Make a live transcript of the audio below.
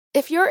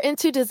If you're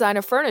into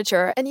designer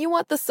furniture and you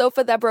want the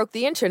sofa that broke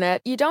the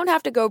internet, you don't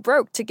have to go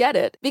broke to get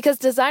it. Because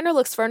Designer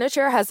Looks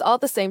Furniture has all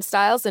the same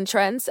styles and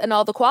trends and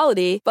all the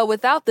quality, but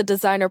without the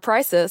designer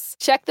prices.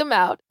 Check them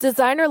out.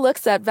 Designer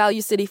Looks at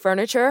Value City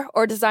Furniture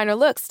or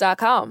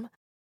designerlooks.com.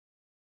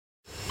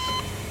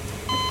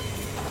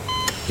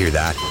 Hear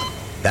that?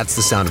 That's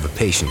the sound of a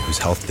patient whose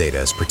health data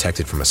is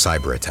protected from a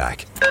cyber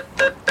attack.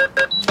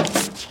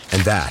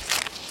 And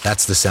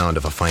that's the sound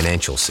of a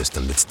financial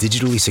system that's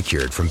digitally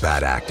secured from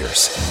bad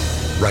actors.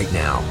 Right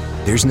now,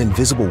 there's an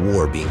invisible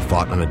war being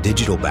fought on a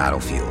digital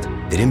battlefield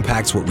that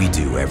impacts what we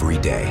do every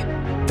day.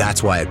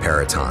 That's why at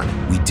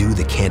Peraton, we do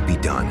the can't be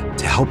done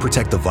to help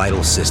protect the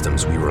vital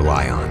systems we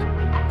rely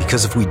on.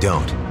 Because if we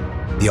don't,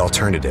 the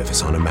alternative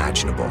is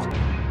unimaginable.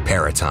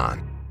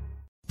 Peraton.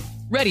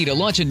 Ready to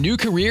launch a new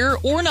career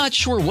or not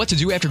sure what to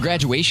do after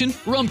graduation?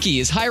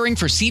 Rumpke is hiring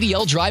for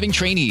CDL driving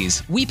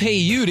trainees. We pay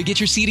you to get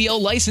your CDL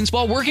license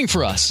while working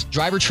for us.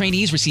 Driver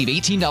trainees receive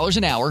 $18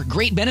 an hour,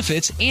 great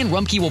benefits, and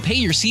Rumpke will pay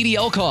your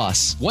CDL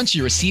costs. Once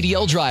you're a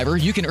CDL driver,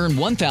 you can earn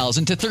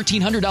 $1,000 to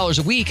 $1,300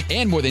 a week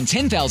and more than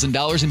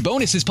 $10,000 in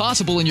bonuses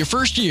possible in your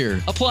first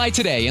year. Apply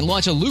today and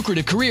launch a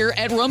lucrative career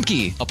at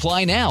Rumpke.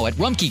 Apply now at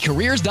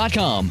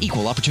rumpkecareers.com.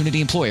 Equal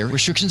opportunity employer.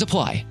 Restrictions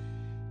apply.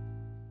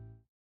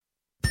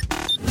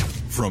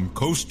 From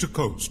coast to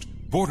coast,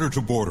 border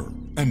to border,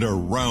 and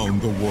around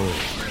the world.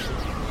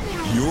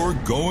 You're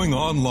going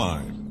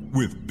online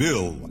with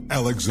Bill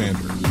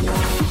Alexander.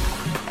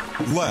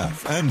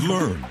 Laugh and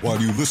learn while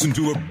you listen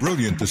to a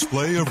brilliant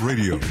display of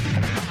radio.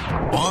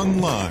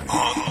 Online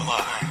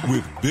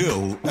with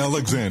Bill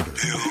Alexander.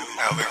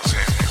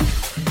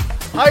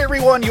 Hi,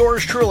 everyone.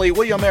 Yours truly,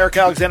 William Eric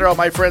Alexander. All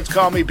my friends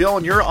call me Bill,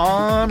 and you're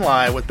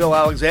online with Bill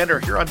Alexander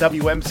here on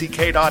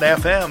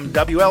WMCK.FM,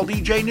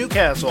 WLDJ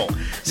Newcastle,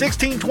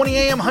 1620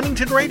 AM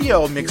Huntington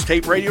Radio,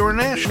 Mixtape Radio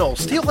International,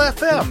 Steel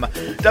FM,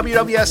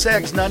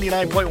 WWSX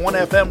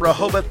 99.1 FM,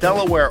 Rehoboth,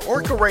 Delaware,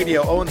 Orca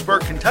Radio,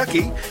 Owensburg,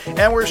 Kentucky,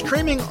 and we're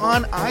streaming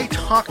on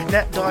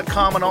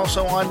italknet.com and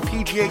also on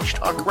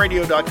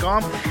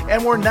pghtalkradio.com,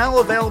 and we're now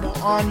available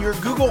on your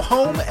Google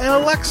Home and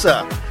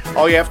Alexa.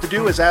 All you have to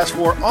do is ask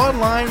for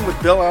Online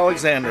with Bill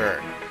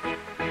Alexander.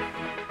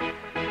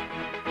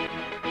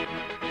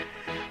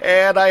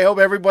 And I hope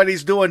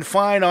everybody's doing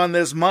fine on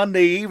this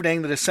Monday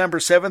evening, the December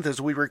 7th,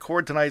 as we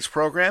record tonight's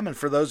program. And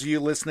for those of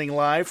you listening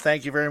live,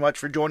 thank you very much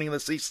for joining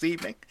us this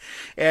evening.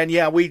 And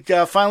yeah, we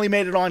finally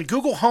made it on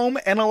Google Home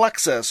and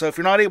Alexa. So if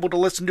you're not able to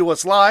listen to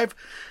us live,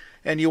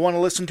 and you want to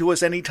listen to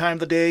us any time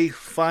of the day,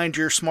 find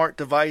your smart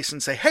device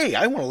and say, hey,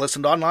 I want to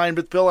listen to Online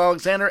with Bill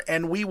Alexander,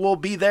 and we will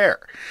be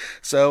there.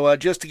 So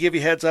just to give you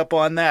a heads up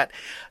on that.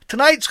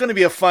 Tonight's going to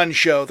be a fun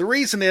show. The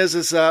reason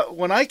is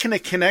when I can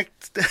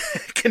connect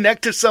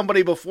to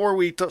somebody before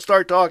we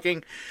start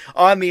talking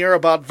on the air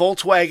about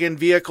Volkswagen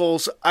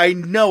vehicles, I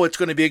know it's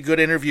going to be a good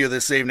interview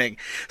this evening.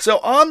 So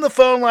on the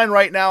phone line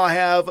right now, I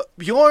have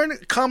Bjorn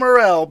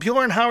Kamarell.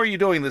 Bjorn, how are you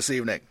doing this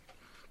evening?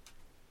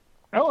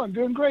 Oh, I'm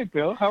doing great,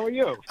 Bill. How are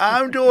you?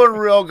 I'm doing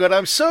real good.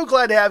 I'm so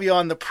glad to have you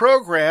on the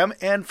program.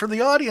 And for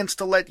the audience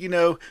to let you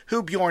know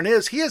who Bjorn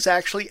is, he is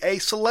actually a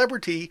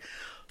celebrity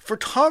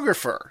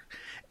photographer.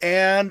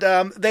 And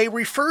they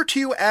refer to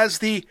you as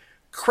the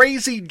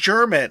Crazy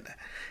German.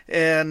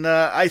 And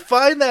I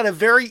find that a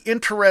very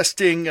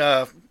interesting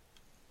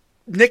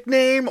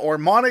nickname or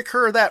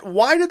moniker. That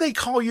why do they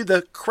call you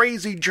the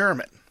Crazy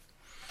German?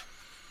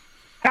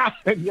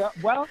 Yeah,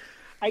 well,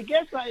 I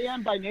guess I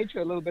am by nature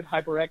a little bit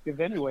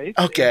hyperactive anyways.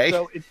 Okay. And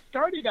so it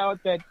started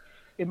out that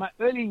in my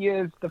early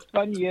years, the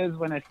fun years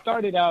when I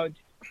started out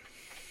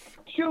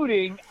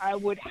shooting, I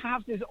would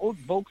have this old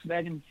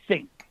Volkswagen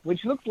Thing,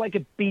 which looked like a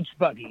beach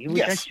buggy,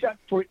 which I shot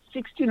for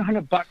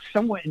 $1,600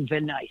 somewhere in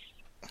Van Nuys.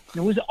 It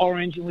was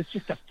orange. It was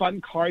just a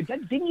fun car.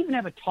 That didn't even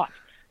have a top.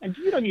 And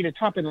you don't need a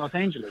top in Los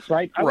Angeles,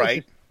 right? I would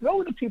just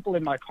throw the people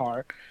in my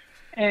car.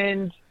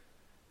 And,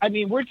 I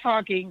mean, we're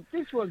talking,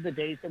 this was the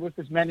days, there was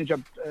this manager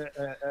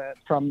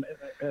from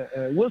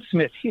Will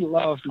Smith. He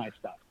loved my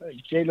stuff.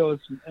 J-Lo's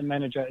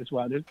manager as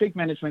well. There's a big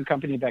management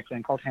company back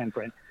then called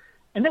Handprint.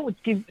 And they would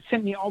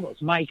send me all those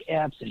Mike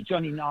Epps and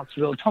Johnny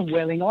Knoxville, Tom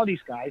Welling, all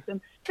these guys.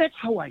 And that's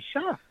how I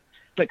shot.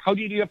 Like, how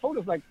do you do your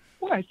photos? Like,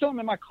 well, I throw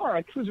them in my car.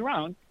 I cruise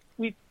around.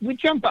 We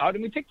jump out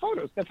and we take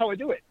photos. That's how I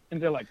do it.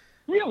 And they're like,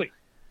 really?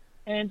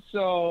 And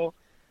so,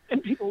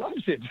 and people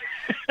loved it.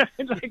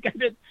 Like I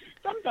did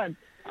sometimes.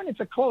 When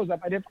it's a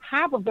close-up, I did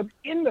half of them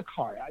in the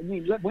car. I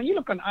mean, when you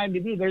look on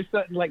IMDb, there's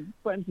certain, like,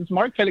 for instance,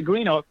 Mark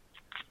Pellegrino,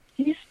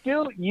 he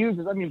still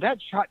uses, I mean,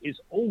 that shot is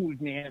old,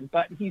 man,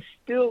 but he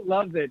still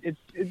loves it. It's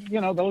you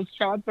know, those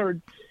shots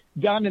are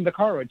done in the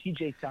car. Or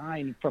TJ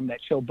Stein from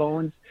that show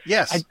Bones.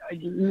 Yes. I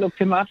looked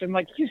him up and,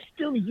 like, you're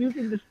still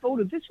using this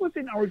photo. This was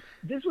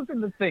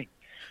in the thing.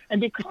 And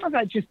because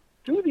I just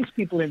threw these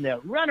people in there,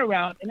 run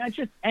around, and I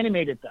just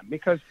animated them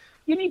because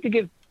you need to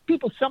give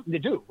people something to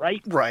do,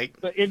 right? Right.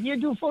 But if you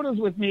do photos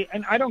with me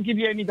and I don't give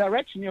you any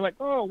direction, you're like,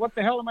 oh, what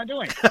the hell am I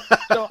doing?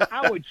 So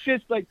I would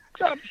just like,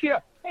 stop here,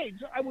 hey,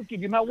 so I would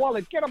give you my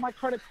wallet, get on my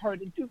credit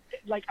card, and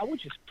I would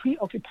just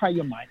preoccupy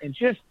your mind and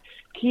just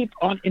keep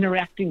on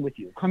interacting with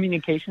you.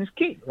 Communication is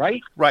key,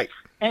 right? Right.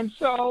 And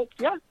so,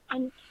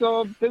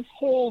 this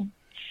whole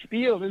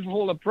spiel, this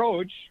whole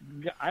approach,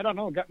 I don't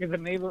know, got me the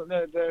label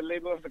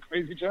of the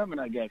crazy German,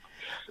 I guess.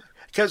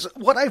 Because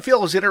what I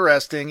feel is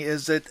interesting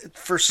is that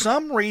for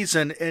some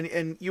reason,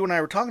 and you and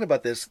I were talking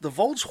about this, the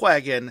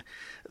Volkswagen,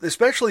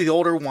 especially the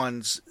older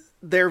ones,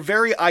 they're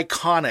very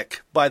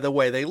iconic by the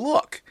way they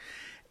look.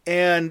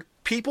 And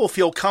people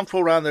feel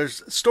comfortable around their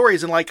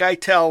stories. And like I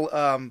tell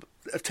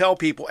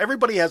people,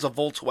 everybody has a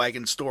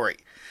Volkswagen story,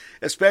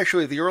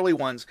 especially the early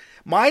ones.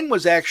 Mine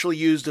was actually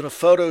used in a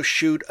photo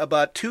shoot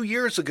about 2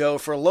 years ago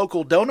for a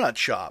local donut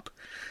shop,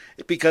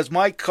 because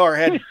my car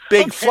had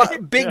big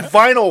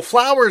vinyl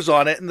flowers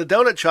on it, and the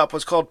donut shop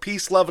was called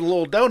Peace, Love, and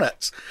Little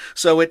Donuts.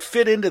 So it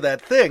fit into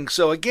that thing.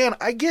 So again,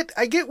 I get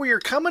where you're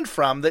coming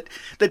from,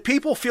 that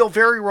people feel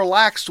very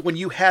relaxed when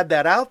you had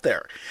that out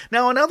there.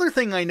 Now, another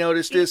thing I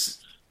noticed is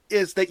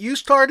that you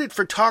started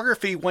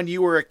photography when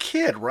you were a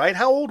kid, right?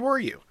 How old were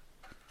you?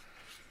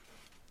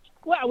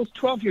 Well, I was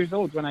 12 years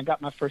old when I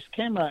got my first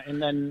camera,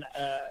 and then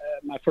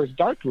my first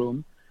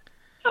darkroom.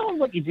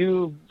 What you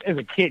do as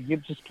a kid, you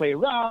just play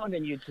around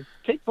and you just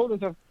take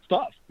photos of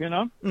stuff, you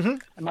know? Mm-hmm.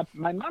 And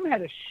my mom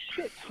had a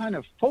shit ton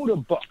of photo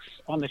books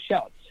on the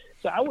shelf.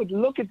 So I would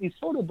look at these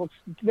photo books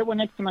that were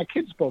next to my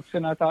kids' books,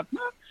 and I thought,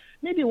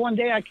 maybe one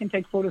day I can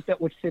take photos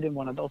that would fit in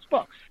one of those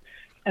books.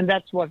 And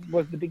that's what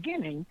was the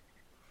beginning.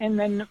 And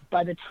then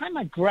by the time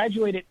I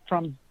graduated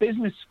from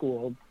business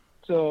school,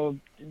 so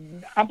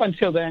up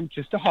until then,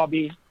 just a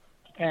hobby,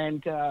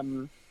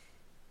 and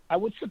I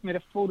would submit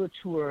a photo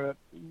to a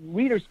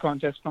readers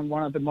contest from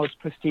one of the most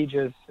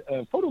prestigious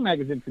photo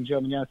magazines in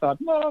Germany. I thought,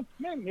 well,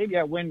 maybe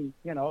I win,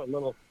 a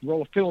little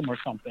roll of film or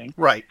something.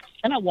 Right.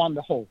 And I won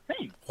the whole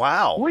thing.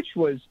 Wow. Which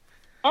was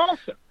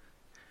awesome.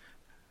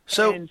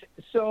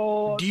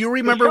 So do you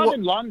remember what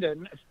in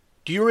London?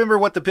 Do you remember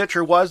what the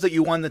picture was that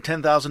you won the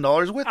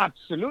 $10,000 with?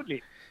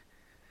 Absolutely.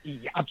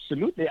 Yeah,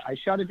 absolutely. I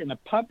shot it in a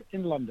pub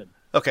in London.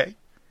 Okay.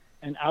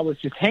 And I was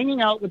just hanging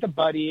out with a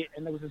buddy,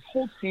 and there was this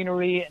whole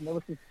scenery, and there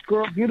was this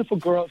beautiful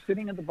girl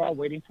sitting at the bar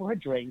waiting for her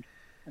drink,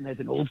 and there's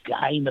an old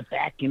guy in the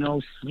back,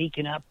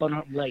 sneaking up on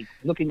her,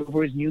 looking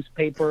over his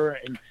newspaper,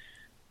 and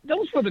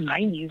those were the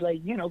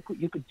 90s,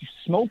 you could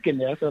smoke in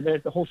there, so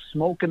there's the whole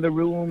smoke in the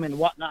room and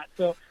whatnot.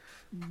 So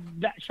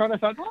that shot, I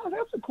thought,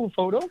 that's a cool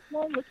photo.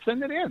 Well, let's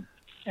send it in.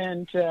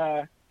 And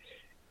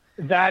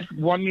that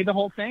won me the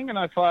whole thing, and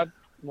I thought,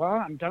 well,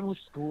 I'm done with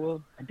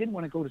school. I didn't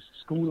want to go to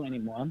school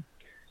anymore.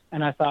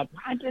 And I thought,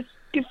 I'd just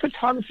give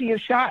photography a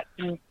shot.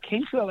 And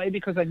came to LA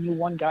because I knew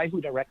one guy who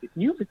directed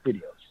music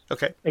videos.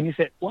 Okay. And he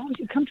said, well, if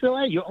you come to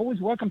LA, you're always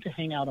welcome to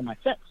hang out on my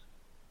sets.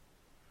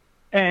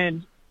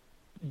 And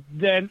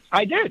then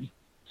I did.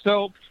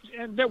 So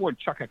there were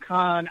Chaka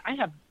Khan. I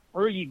have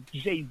early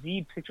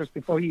Jay-Z pictures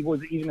before he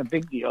was even a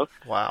big deal.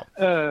 Wow.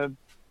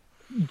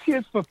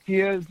 Tears for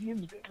Fears,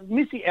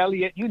 Missy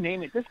Elliott, you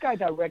name it. This guy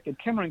directed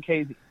Cameron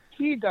Casey.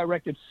 He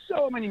directed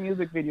so many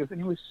music videos,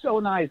 and he was so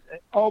nice.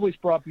 It always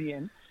brought me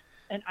in.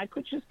 And I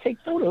could just take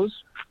photos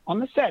on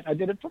the set. I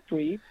did it for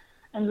free.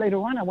 And later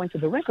on, I went to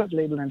the record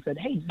label and said,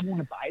 hey, do you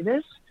want to buy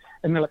this?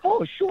 And they're like,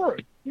 oh, sure.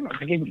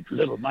 They gave me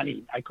little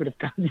money. I could have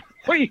gotten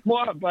way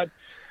more. But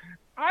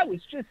I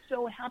was just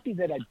so happy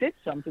that I did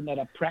something, that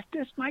I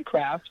practiced my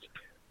craft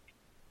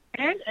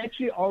and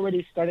actually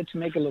already started to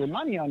make a little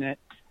money on it.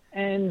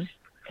 And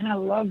I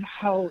love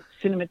how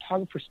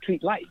cinematographers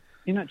treat light.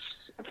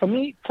 For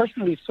me,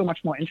 personally, it's so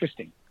much more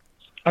interesting.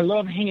 I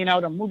love hanging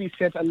out on movie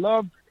sets. I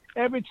love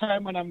every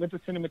time when I'm with a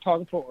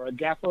cinematographer or a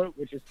gaffer,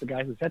 which is the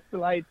guy who sets the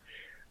lights,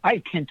 I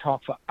can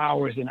talk for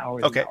hours and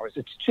hours and hours.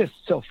 It's just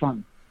so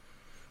fun.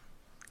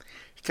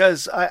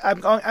 Because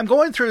I'm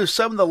going through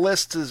some of the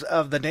lists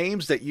of the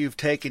names that you've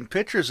taken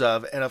pictures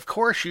of, and of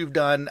course you've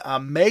done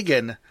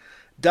Meghan,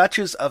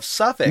 Duchess of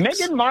Suffolk.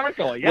 Meghan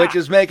Markle, yeah. Which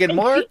is Meghan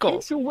Markle. She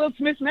came through Will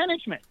Smith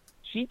Management.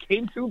 She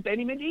came through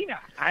Benny Medina.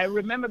 I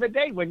remember the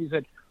day when you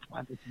said,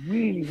 wow, this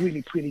really,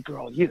 really pretty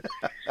girl.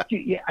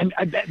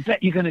 I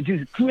bet you're going to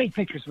do great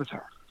pictures with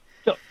her.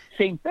 So,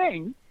 same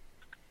thing.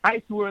 I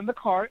threw her in the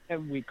car,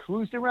 and we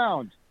cruised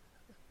around.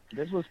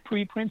 This was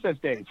pre-Princess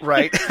days.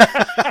 Right.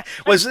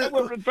 We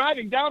were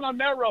driving down on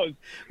Melrose.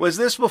 Was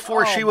this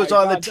before she was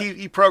on the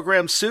TV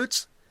program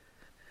Suits?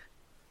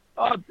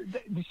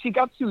 She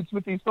got Suits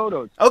with these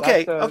photos.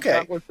 Okay.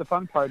 That was the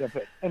fun part of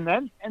it. And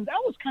that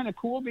was kind of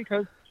cool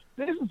because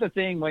this is the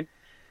thing when,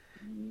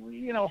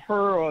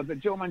 her or the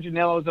Joe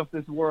Manganiellos of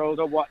this world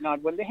or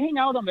whatnot, when they hang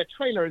out on the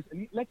trailers,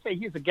 and let's say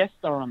he's a guest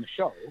star on the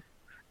show,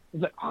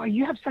 he's like, oh,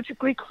 you have such a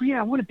great career.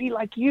 I want to be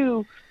like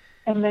you.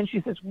 And then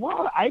she says,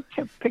 well, I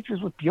took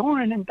pictures with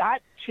Bjorn, and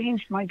that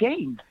changed my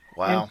game.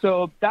 Wow. And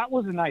so that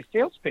was a nice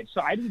sales pitch. So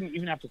I didn't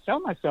even have to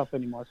sell myself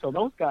anymore. So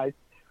those guys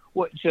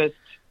would just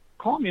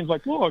call me and was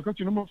like, well, I got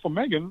your number from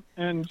Meghan.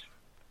 And,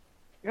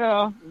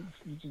 yeah,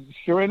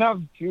 sure enough,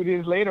 a few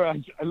days later,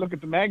 I look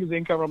at the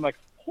magazine cover. I'm like,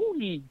 holy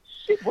holy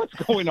shit, what's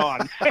going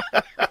on?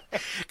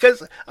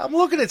 Because I'm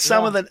looking at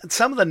some of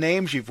the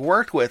names you've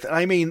worked with.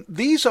 I mean,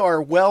 these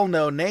are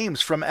well-known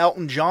names, from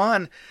Elton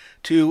John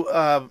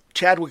to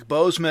Chadwick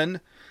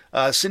Boseman,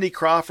 Cindy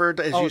Crawford,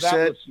 as you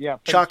said,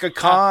 Chaka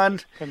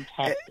Khan,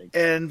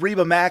 and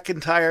Reba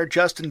McEntire,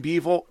 Justin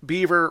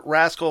Bieber,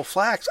 Rascal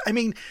Flatts. I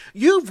mean,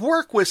 you've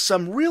worked with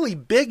some really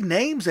big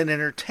names in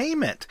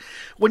entertainment.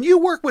 When you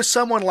work with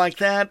someone like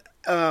that,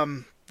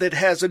 that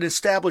has an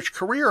established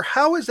career,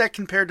 how is that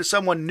compared to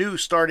someone new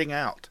starting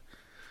out?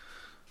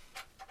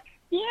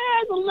 Yeah,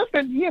 well,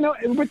 listen,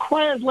 it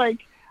requires,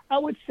 I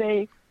would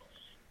say,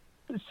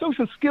 the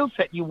social skill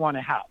set you want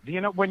to have.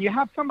 When you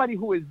have somebody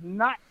who is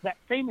not that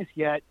famous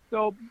yet,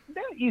 so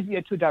they're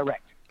easier to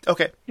direct.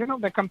 Okay.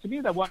 They come to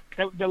me,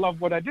 they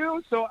love what I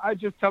do, so I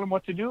just tell them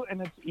what to do,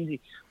 and it's easy.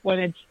 When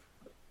it's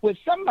with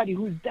somebody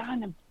who's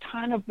done a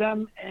ton of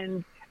them,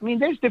 and, I mean,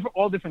 there's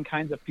all different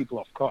kinds of people,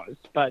 of course,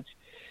 but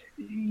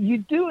you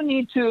do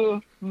need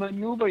to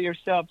maneuver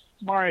yourself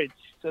smart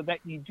so that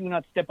you do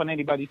not step on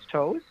anybody's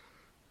toes,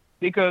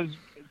 because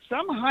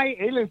some high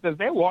A-listers,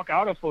 they walk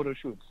out of photo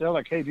shoots. They're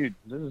like, hey, dude,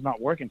 this is not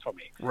working for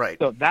me. Right.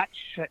 So that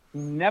should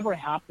never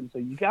happen. So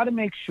you got to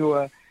make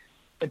sure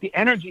that the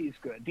energy is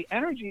good. The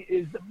energy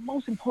is the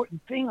most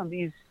important thing on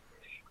these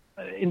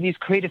in these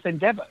creative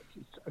endeavors.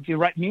 If you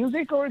write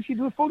music or if you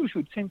do a photo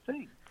shoot, same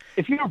thing.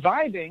 If you're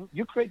vibing,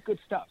 you create good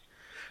stuff.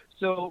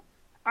 So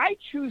I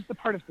choose the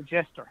part of the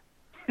jester.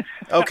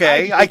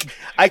 Okay,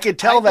 I can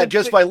tell that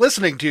just by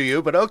listening to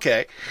you, but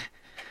okay.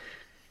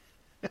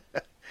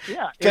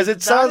 Yeah, because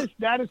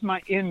that is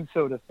my in,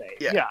 so to say.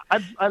 Yeah,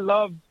 I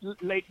love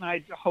late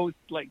night hosts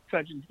like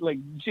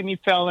Jimmy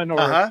Fallon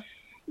or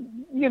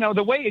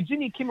the way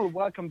Jimmy Kimmel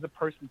welcomes a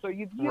person. So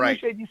you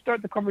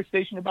start the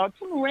conversation about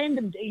some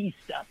random daily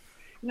stuff.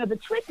 The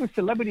trick with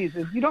celebrities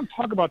is you don't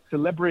talk about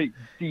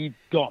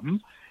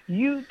celebrity-dom.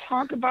 You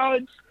talk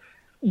about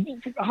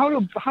how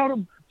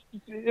to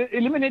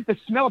eliminate the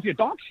smell of your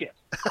dog shit,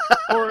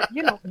 or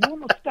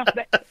normal stuff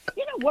that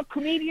what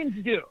comedians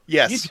do.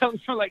 Yes, you tell them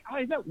like, oh,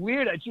 is that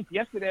weird?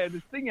 Yesterday I had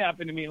this thing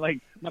happen to me, like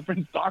my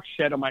friend's dog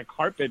shed on my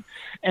carpet,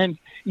 and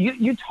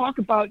you talk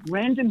about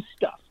random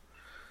stuff,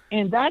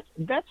 and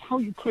that's how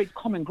you create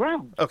common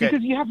ground. Okay,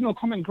 because you have no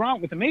common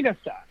ground with a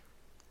megastar.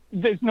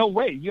 There's no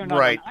way you're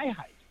not on eye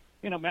height.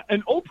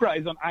 And Oprah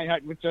is on eye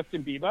height with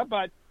Justin Bieber,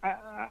 but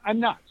I'm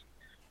not.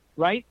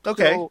 Right?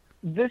 Okay. So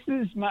this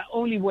is my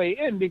only way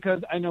in,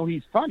 because I know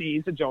he's funny,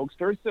 he's a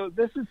jokester. So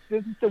this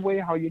is the way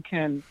how you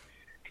can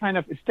kind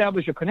of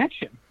establish a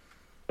connection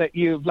that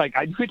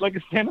I do it like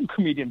a stand-up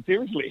comedian,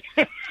 seriously.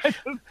 I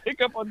just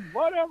pick up on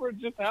whatever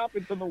just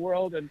happens in the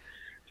world and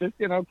just,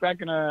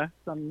 cracking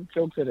some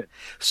jokes at it.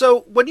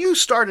 So when you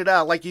started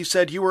out, like you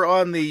said, you were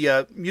on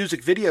the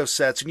music video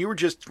sets and you were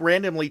just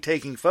randomly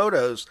taking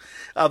photos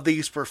of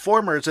these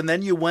performers, and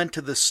then you went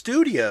to the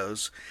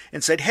studios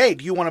and said, hey,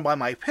 do you want to buy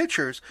my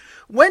pictures?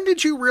 When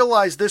did you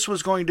realize this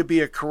was going to be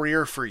a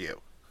career for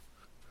you?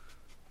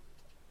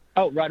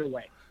 Oh, right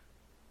away.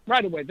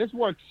 Right away. This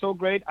worked so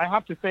great. I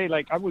have to say,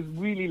 I was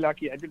really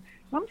lucky.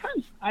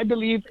 Sometimes I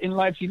believe in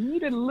life you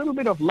need a little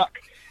bit of luck,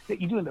 that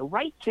you're doing the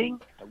right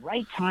thing at the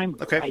right time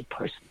with the right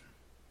person.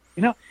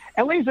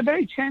 LA is a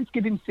very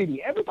chance-giving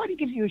city. Everybody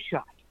gives you a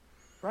shot,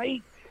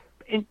 right?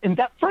 And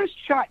that first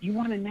shot you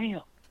want to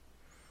nail,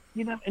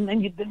 and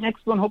then the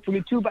next one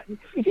hopefully too. But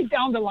if you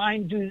down the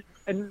line do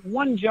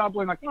one job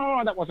where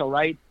oh, that was all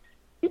right,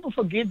 people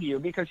forgive you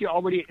because you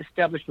already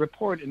established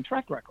rapport and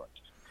track record.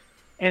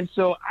 And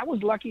so I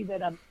was lucky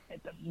that at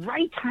the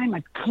right time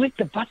I clicked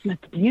the button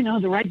at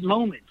the right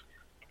moment.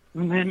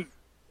 And then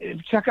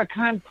if Chaka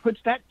Khan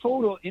puts that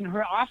photo in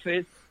her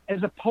office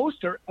as a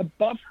poster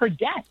above her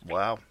desk,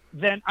 wow,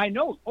 then I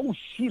know,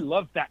 she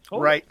loved that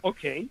photo. Right.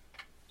 Okay.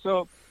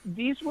 So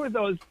these were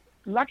those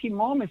lucky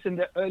moments in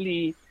the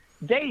early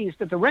days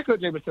that the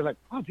record labels are like,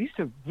 oh, these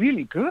are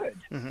really good.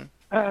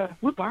 Mm-hmm.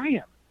 We'll buy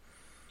them.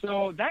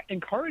 So that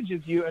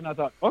encourages you. And I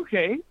thought,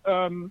 okay,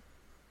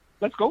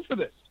 let's go for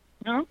this.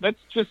 Let's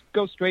just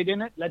go straight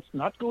in it. Let's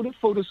not go to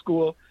photo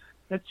school.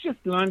 Let's just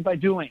learn by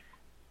doing.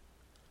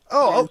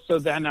 And so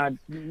then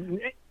and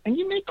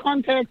you make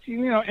contacts,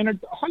 and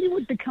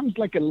Hollywood becomes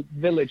like a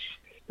village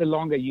the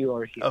longer you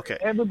are here. Okay.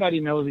 Everybody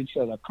knows each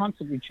other,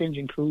 constantly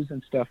changing crews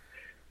and stuff.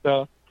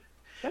 So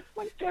that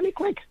went fairly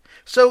quick.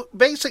 So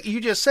basically,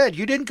 you just said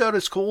you didn't go to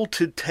school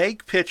to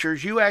take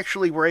pictures. You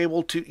actually were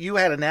able to, you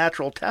had a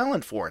natural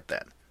talent for it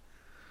then.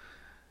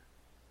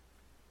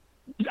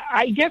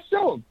 I guess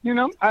so.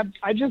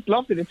 I just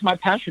loved it. It's my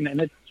passion,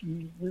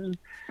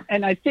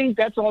 and I think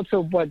that's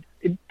also what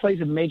it plays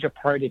a major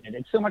part in it.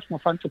 It's so much more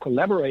fun to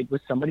collaborate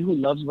with somebody who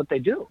loves what they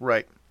do.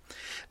 Right.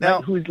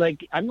 Now, who's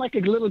I'm like a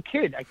little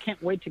kid. I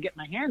can't wait to get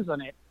my hands on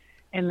it.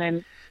 And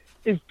then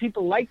if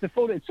people like the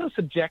photo, it's so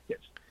subjective.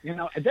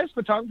 There's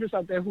photographers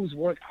out there whose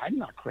work I'm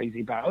not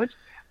crazy about,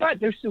 but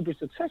they're super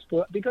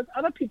successful because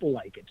other people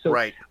like it. So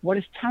what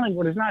is talent,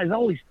 what is not, is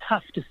always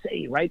tough to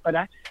say, right? But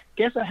I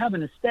guess I have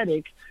an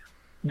aesthetic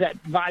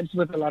that vibes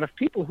with a lot of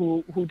people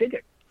who dig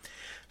it.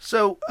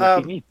 So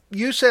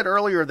you said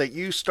earlier that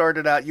you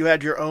started out, you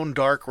had your own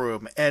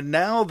darkroom, and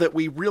now that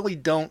we really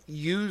don't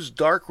use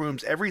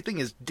darkrooms, everything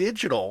is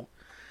digital.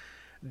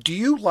 Do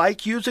you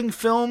like using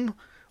film,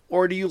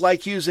 or do you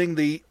like using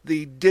the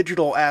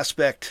digital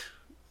aspect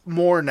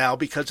more now?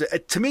 Because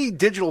to me,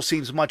 digital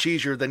seems much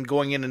easier than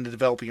going in and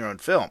developing your own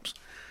films.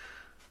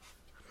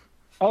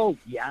 Oh,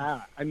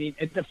 yeah. I mean,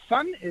 the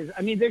fun is,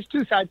 I mean, there's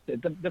two sides to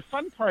it. The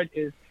fun part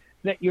is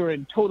that you're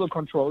in total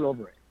control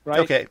over it, right?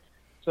 Okay.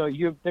 So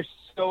there's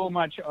so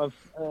much of,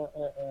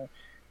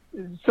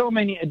 so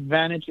many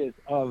advantages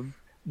of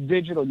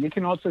digital. You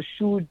can also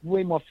shoot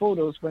way more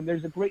photos when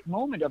there's a great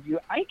moment of you.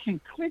 I can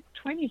click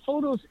 20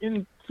 photos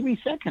in 3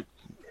 seconds,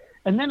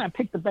 and then I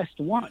pick the best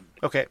one.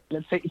 Okay.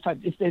 Let's say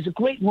if there's a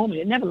great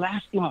moment, it never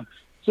lasts long.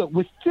 So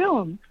with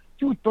film,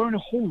 you would burn a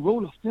whole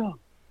roll of film.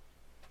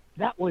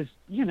 That was,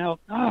 damn,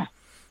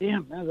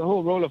 there's a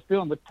whole roll of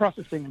film with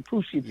processing and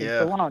proof sheets and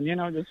so on.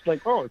 It's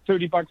like,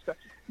 $30.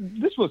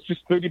 This was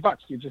just $30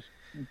 you just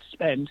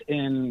spent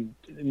in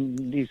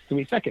these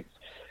 3 seconds.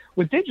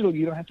 With digital,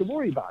 you don't have to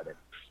worry about it.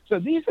 So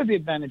these are the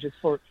advantages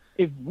for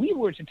if we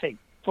were to take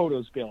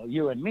photos, Bill,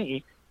 you and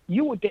me,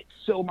 you would get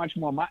so much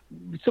more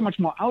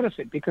out of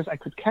it because I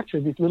could capture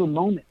these little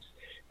moments.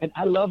 And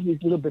I love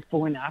these little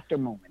before and after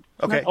moments.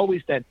 It's not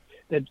always that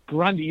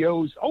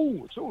grandiose,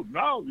 so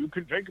now you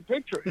can take a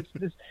picture. It's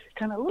this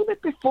kind of a little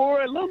bit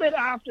before, a little bit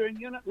after, and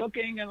you're not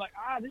looking and like,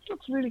 this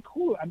looks really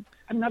cool. I'm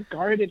not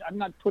guarded. I'm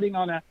not putting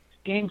on a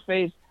game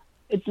face.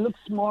 It looks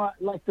more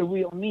like the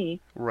real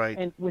me. Right.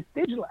 And with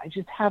digital, I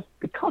just have,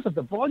 because of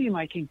the volume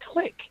I can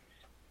click,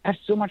 I have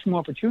so much more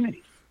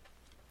opportunity.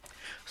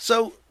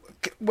 So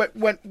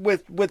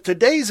with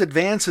today's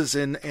advances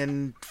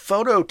in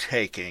photo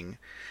taking,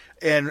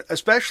 and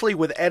especially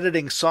with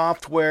editing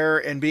software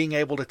and being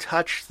able to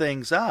touch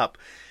things up,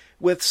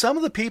 with some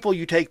of the people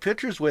you take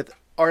pictures with,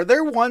 are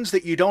there ones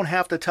that you don't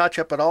have to touch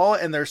up at all,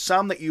 and there's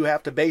some that you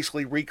have to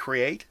basically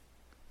recreate?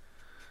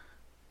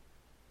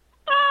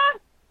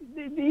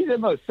 These are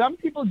most. Some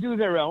people do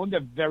their own. They're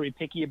very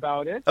picky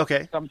about it.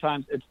 Okay.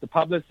 Sometimes it's the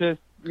publicist.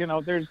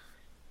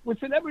 With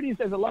celebrities,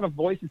 there's a lot of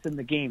voices in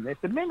the game. There's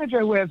the manager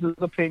who has his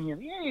opinion,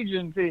 the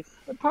agent, the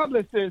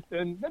publicist,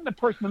 and then the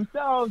person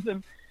themselves.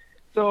 And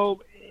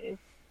so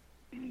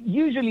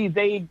usually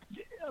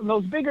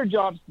those bigger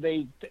jobs,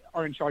 they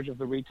are in charge of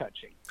the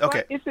retouching.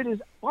 Okay. But if it is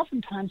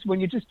oftentimes when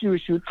you just do a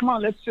shoot, come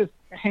on, let's just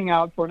hang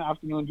out for an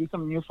afternoon, do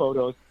some new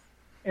photos.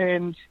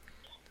 And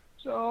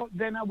so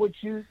then I would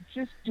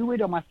just do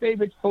it on my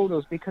favorite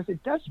photos because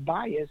it does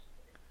bias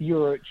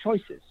your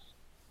choices.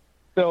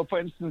 So, for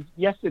instance,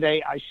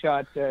 yesterday I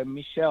shot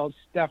Michelle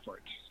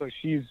Stafford. So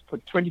she's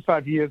put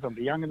 25 years on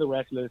The Young and the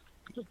Restless.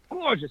 She's a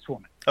gorgeous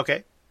woman.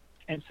 Okay.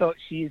 And so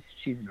she's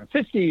in her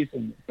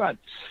 50s, but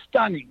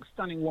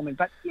stunning woman.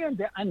 But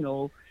I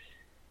know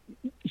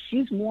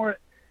she's more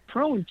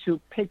prone to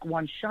pick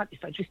one shot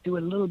if I just do a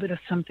little bit of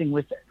something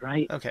with it,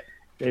 right? Okay.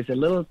 There's a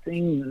little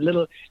thing,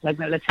 like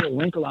let's say a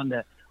wrinkle on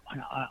the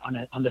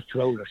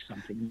throat or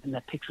something, and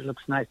that picture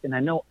looks nice. And I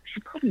know she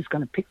probably is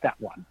going to pick that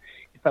one.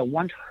 If I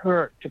want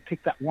her to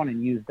pick that one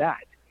and use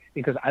that,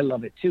 because I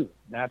love it too.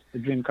 That's the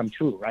dream come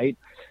true, right?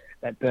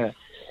 That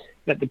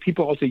the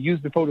people also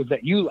use the photos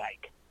that you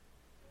like.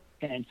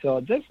 And so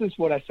this is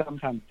what I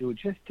sometimes do,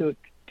 just to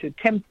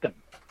tempt them.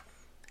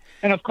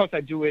 And of course,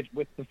 I do it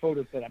with the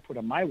photos that I put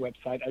on my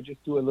website. I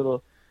just do a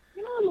little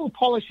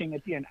polishing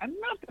at the end. I'm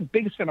not the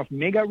biggest fan of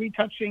mega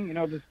retouching,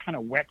 this kind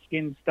of wet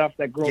skin stuff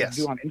that girls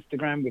do on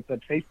Instagram with the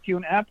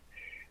Facetune app.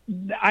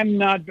 I'm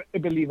not a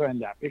believer in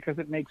that because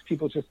it makes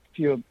people just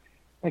feel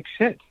like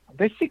shit.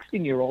 They're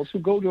 16-year-olds who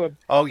go to a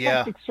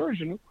plastic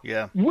surgeon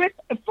with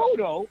a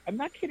photo. I'm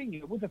not kidding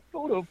you. With a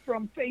photo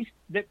from Face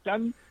that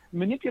done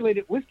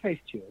manipulated with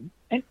Facetune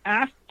and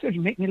asked to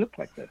make me look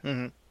like this.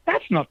 Mm-hmm.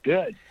 That's not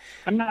good.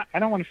 I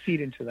don't want to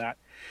feed into that.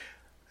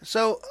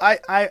 So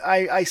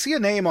I see a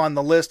name on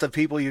the list of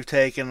people you've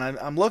taken.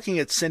 I'm looking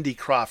at Cindy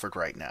Crawford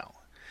right now.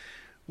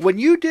 When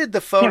you did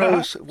the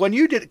photos,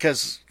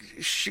 because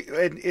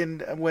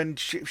when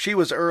she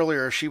was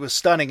earlier, she was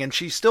stunning, and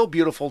she's still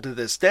beautiful to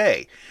this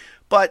day.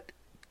 But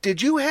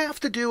did you have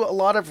to do a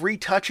lot of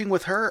retouching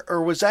with her,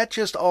 or was that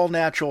just all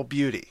natural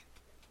beauty?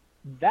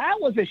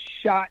 That was a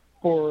shot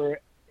for.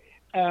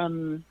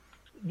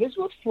 This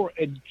was for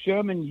a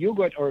German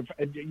yogurt or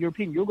a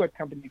European yogurt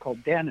company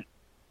called Danone.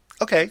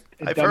 Okay,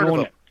 I've heard of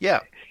it.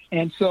 Yeah.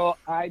 And so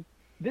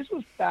this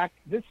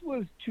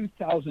was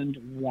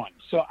 2001.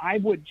 So I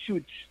would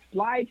shoot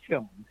slide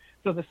film.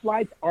 So the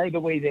slides are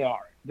the way they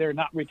are. They're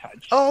not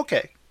retouched. Oh,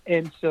 okay.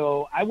 And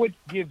so I would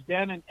give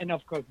Danone, and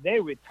of course they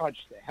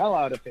retouched the hell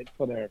out of it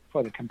for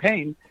the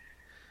campaign.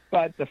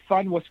 But the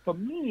fun was for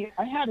me.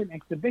 I had an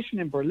exhibition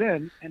in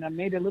Berlin, and I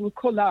made a little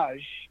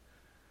collage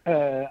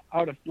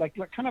out of like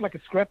kind of like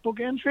a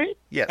scrapbook entry.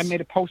 Yes. I made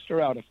a poster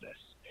out of this.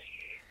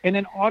 And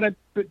in order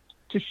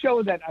to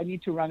show that I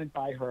need to run it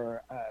by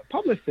her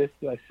publicist,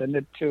 I sent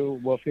it to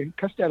Wolfgang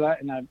Castella,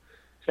 and I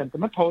sent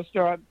them a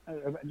poster,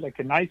 like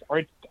a nice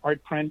art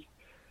print,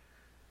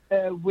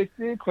 with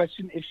the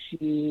question if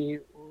she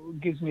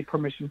gives me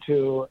permission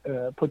to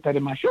put that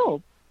in my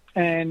show.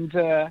 And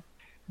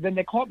then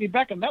they called me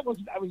back, and I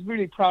was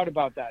really proud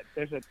about that.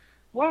 They said,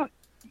 well,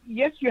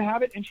 yes, you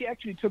have it, and she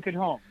actually took it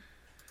home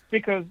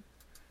because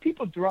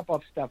people drop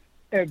off stuff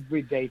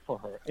every day for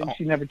her, and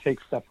she never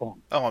takes stuff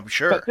home. Oh, I'm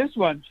sure. But this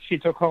one, she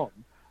took home.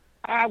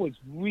 I was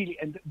really,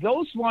 and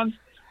those ones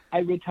I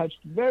retouched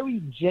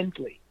very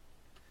gently.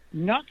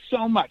 Not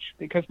so much,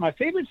 because my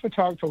favorite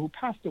photographer who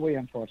passed away,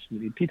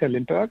 unfortunately, Peter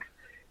Lindbergh,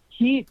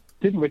 he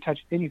didn't retouch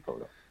any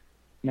photo.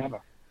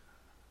 Never.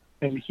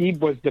 And he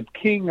was the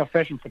king of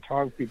fashion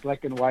photography,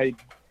 black and white.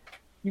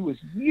 He was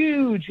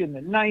huge in the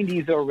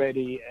 90s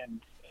already,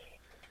 and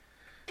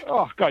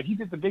oh, God, he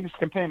did the biggest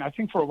campaign. I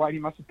think for a while he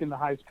must have been the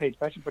highest paid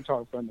fashion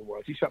photographer in the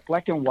world. He shot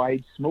black and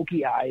white,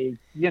 smoky eyes,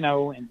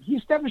 and he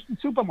established the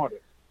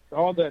supermodels,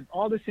 all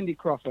the Cindy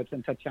Crawfords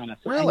and Tatiana.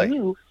 So really? I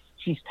knew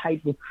she's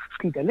tight with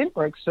Peter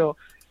Lindbergh, so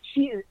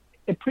she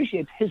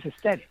appreciates his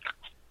aesthetic.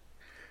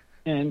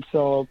 And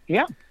so,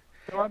 yeah,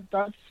 so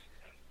that's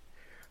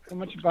so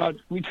much about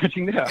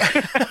retouching there.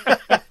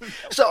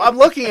 So I'm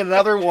looking at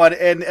another one,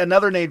 and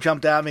another name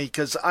jumped at me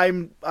because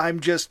I'm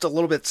just a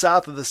little bit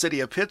south of the city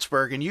of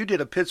Pittsburgh, and you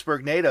did a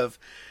Pittsburgh native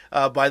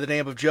by the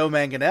name of Joe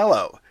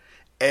Manganiello.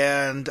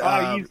 And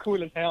he's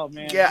cool as hell,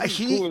 man. Yeah,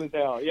 he's cool as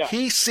hell. Yeah,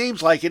 he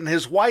seems like it, and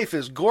his wife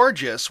is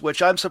gorgeous, which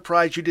I'm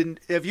surprised you didn't.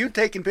 Have you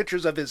taken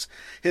pictures of his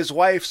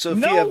wife,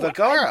 Sofia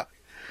Vergara?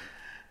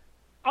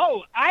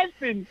 I've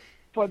been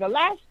for the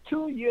last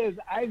 2 years.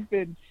 I've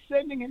been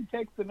sending him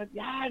texts and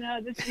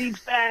this seems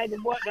bad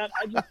and whatnot.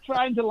 I'm just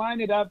trying to line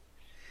it up.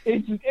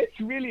 It's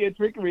really a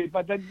trickery,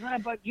 but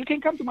you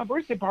can come to my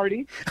birthday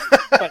party.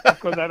 But of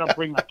course, I don't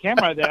bring my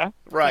camera there.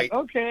 Right? But,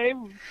 okay,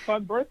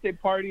 fun birthday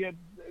party.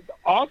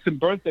 Awesome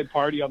birthday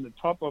party on the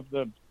top of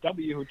the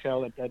W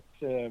Hotel at that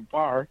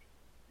bar.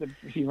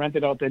 He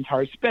rented out the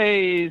entire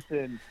space,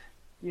 and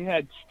you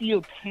had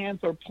steel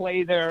panther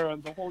play there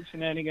and the whole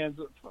shenanigans.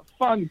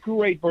 Fun,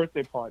 great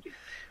birthday party.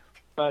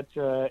 But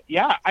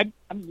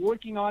I'm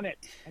working on it.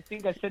 I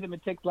think I sent him a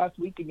text last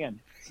week again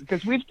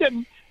because we've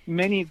done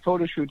many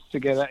photo shoots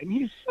together, and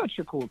he's such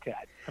a cool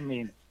cat. I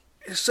mean,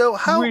 so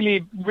how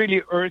really,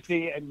 really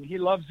earthy, and he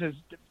loves his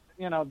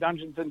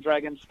Dungeons and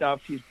Dragons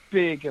stuff. He's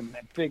big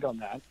on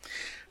that.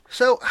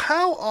 So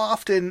how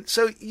often,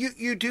 so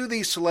you do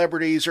these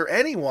celebrities or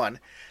anyone,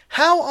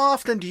 how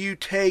often do you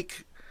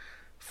take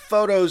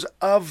photos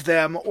of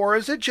them, or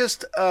is it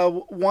just a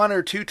 1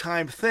 or 2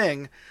 time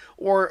thing,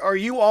 or are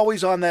you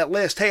always on that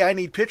list? Hey, I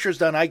need pictures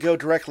done. I go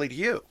directly to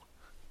you.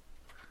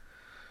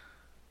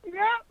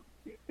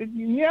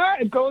 Yeah,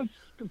 it goes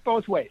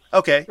both ways.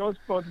 Okay. It goes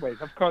both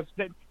ways, of course,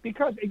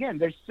 because, again,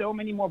 there's so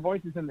many more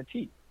voices in the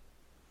team.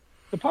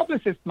 The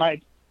publicist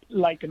might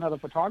like another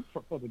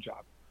photographer for the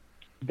job.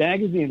 The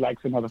magazine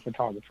likes another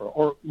photographer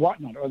or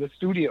whatnot, or the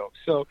studio.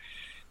 So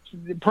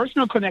the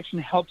personal connection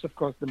helps, of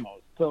course, the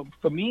most. So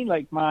for me,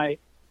 like my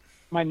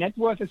net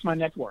worth is my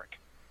network.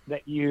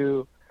 That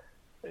you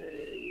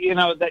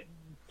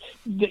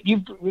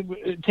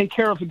take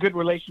care of a good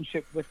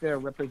relationship with their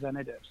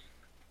representatives.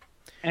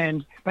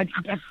 But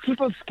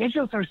people's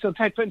schedules are so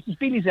tight. For instance,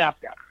 Billy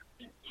Zabka,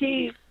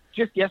 he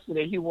just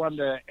yesterday he won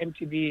the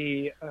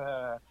MTV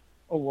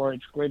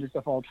Awards Greatest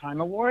of All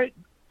Time award,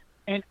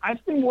 and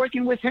I've been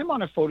working with him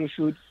on a photo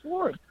shoot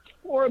for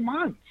 4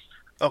 months.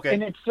 Okay.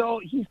 And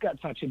he's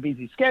got such a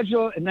busy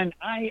schedule, and then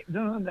I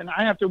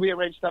have to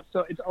rearrange stuff.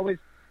 So it's always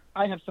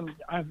I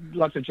have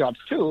lots of jobs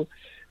too.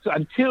 So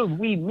until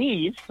we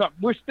meet,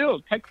 we're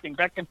still texting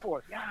back and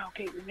forth. Yeah,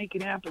 okay, we'll make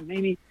it happen.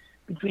 Maybe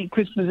between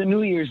Christmas and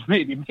New Year's,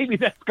 maybe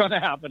that's going to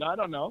happen. I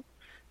don't know.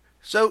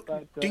 So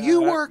do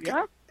you work?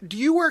 Yeah? Do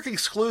you work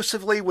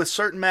exclusively with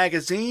certain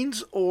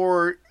magazines,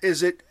 or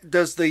does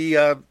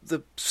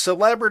the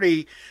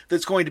celebrity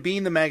that's going to be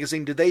in the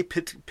magazine, do they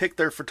pick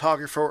their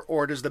photographer,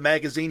 or does the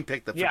magazine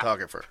pick the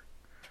photographer?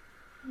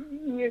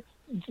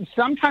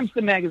 Sometimes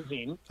the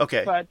magazine.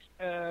 Okay. But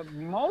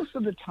most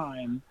of the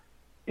time,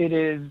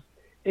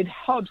 it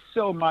helps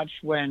so much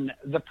when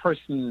the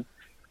person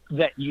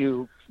that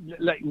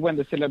when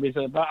the celebrity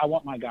says, I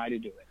want my guy to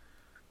do it.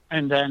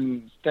 And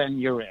then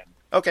you're in.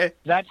 Okay.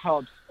 That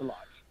helps a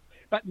lot.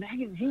 But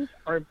magazines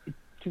are,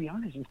 to be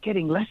honest, it's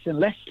getting less and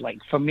less. Like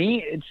for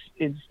me,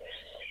 it's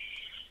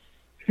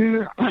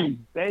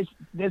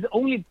there's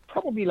only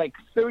probably like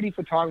 30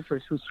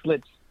 photographers who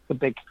split the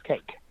big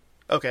cake.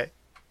 Okay.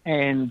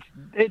 And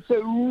it's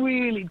a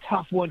really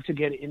tough one to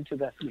get into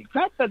that league.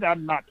 Not that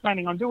I'm not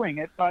planning on doing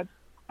it, but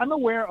I'm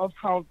aware of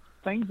how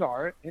things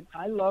are, and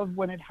I love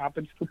when it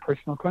happens through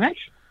personal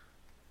connection.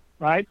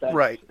 Right?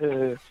 Right.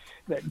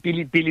 That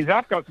Billy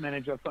Zabka's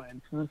manager, for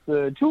instance,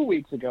 2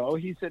 weeks ago,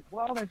 he said,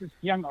 well, there's this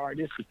young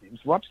artist, his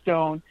name's Rob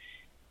Stone.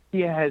 He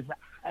has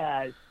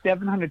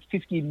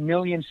 750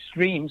 million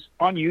streams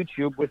on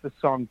YouTube with the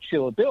song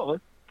Chill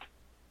Bill.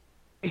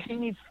 He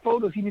needs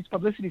photos. He needs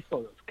publicity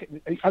photos.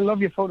 I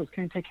love your photos.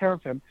 Can you take care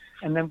of him?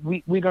 And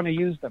then we're going to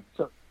use them.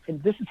 So,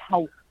 and this is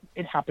how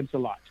it happens a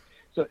lot.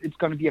 So it's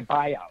going to be a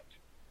buyout.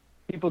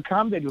 People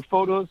come, they do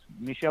photos.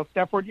 Michelle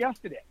Stafford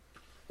yesterday.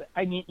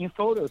 I need new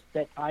photos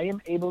that I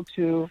am able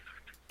to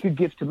to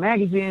give to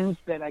magazines,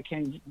 that I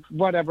can,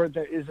 whatever,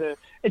 there is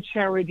a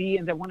charity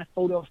and they want a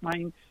photo of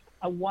mine.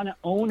 I want to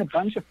own a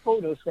bunch of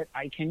photos that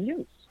I can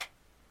use.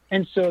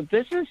 And so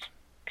this is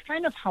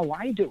kind of how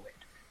I do it,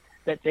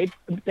 that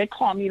they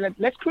call me,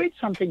 let's create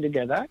something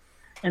together,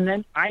 and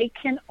then I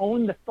can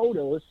own the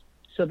photos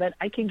so that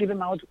I can give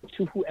them out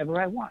to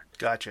whoever I want.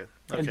 Gotcha.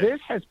 Okay. And this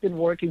has been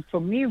working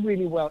for me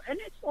really well. And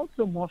it's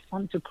also more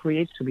fun to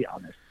create, to be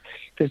honest,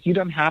 because you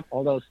don't have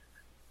all those,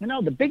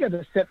 the bigger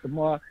the set, the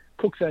more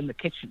cooks are in the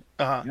kitchen.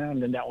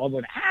 And then they're all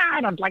going,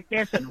 I don't like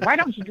this, and why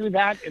don't you do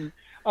that? And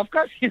of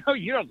course, you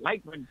don't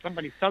like when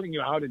somebody's telling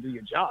you how to do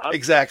your job.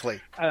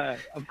 Exactly.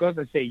 Of course,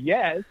 I say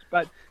yes,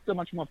 but so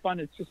much more fun.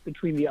 It's just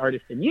between the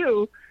artist and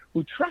you,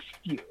 who trust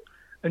you.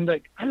 And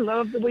I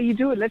love the way you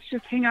do it. Let's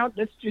just hang out.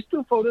 Let's just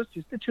do photos,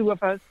 just the two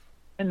of us.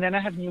 And then I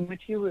have new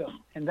material.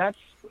 And that's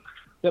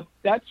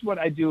what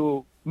I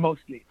do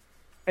mostly.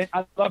 And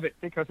I love it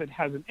because it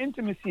has an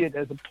intimacy. It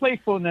has a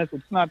playfulness.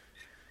 It's not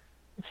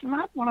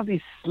one of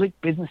these slick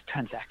business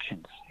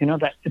transactions,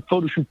 that a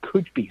photo shoot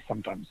could be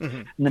sometimes. Mm-hmm.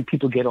 And then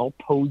people get all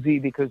posy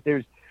because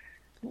there's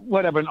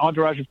an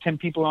entourage of 10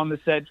 people on the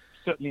set.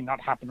 Certainly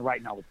not happening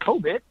right now with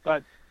COVID,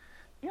 but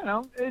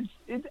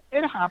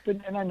it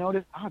happened, and I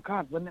noticed, oh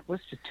God, when it was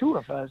just two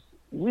of us,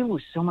 we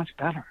were so much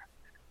better.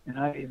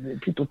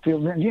 And people feel,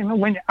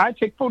 when I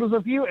take photos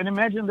of you, and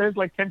imagine there's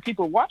 10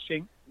 people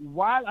watching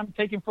while I'm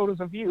taking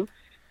photos of you,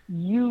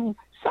 you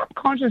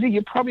subconsciously,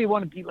 you probably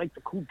want to be like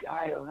the cool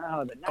guy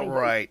or the nice guy.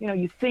 Right.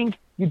 You think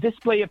you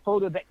display a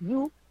photo that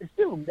you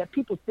assume that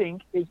people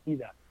think is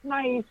either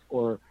nice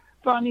or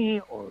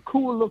funny or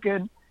cool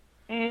looking,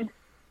 and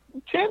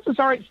chances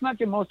are it's not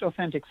your most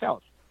authentic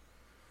self.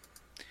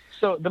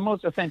 So the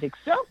most authentic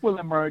self will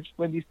emerge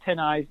when these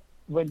 10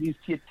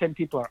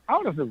 people are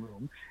out of the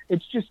room.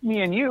 It's just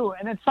me and you.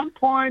 And at some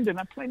point, and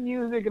I play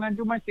music and I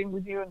do my thing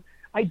with you. And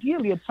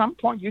ideally, at some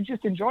point, you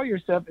just enjoy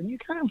yourself and you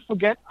kind of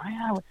forget,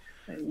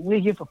 we're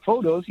here for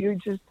photos.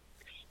 It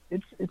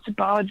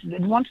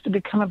wants to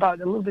become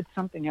about a little bit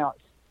something else.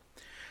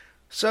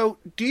 So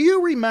do you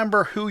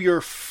remember who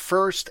your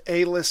first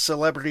A-list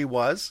celebrity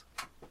was?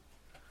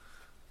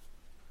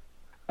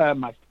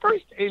 My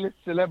first A-list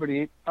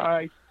celebrity,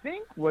 I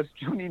think, was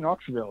Johnny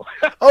Knoxville.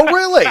 Oh,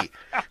 really?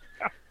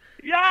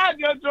 Yeah,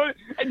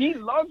 and he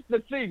loves the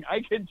thing.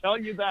 I can tell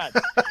you that.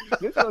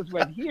 This was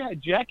when he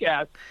had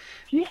Jackass.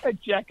 He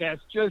had Jackass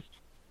just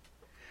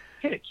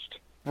pitched.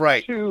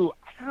 Right. To,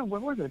 I don't know,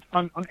 where was it?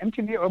 On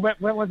MTV? Or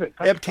where was it?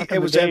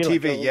 It was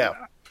MTV, yeah.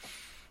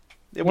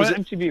 It was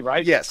MTV,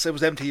 right? Yes, it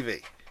was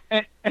MTV.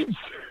 And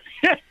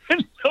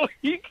so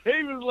he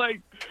came and was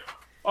like,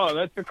 oh,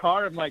 that's the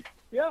car? I'm like,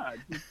 yeah,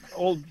 it's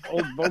old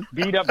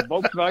beat up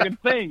Volkswagen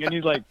thing. And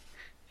he's like,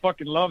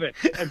 fucking love it.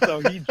 And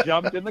so he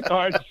jumped in the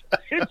car.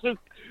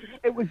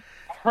 It was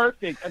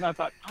perfect. And I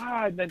thought,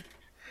 and then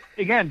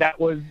again, that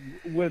was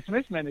Will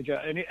Smith's manager.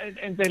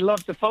 And they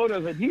loved the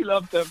photos and he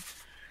loved them.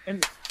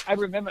 And I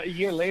remember a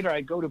year later,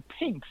 I go to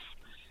Pink's.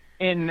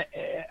 And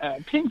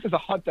Pink's is a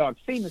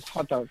famous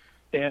hot dog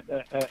stand.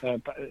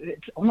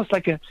 It's almost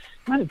like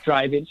not a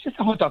drive-in, it's just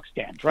a hot dog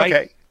stand, right?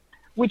 Okay.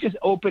 Which is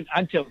open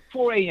until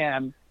 4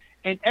 a.m.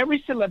 And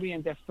every celebrity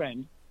and their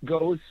friend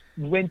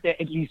went there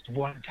at least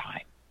one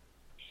time.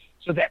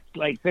 So that's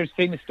there's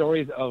famous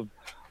stories of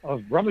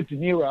Robert De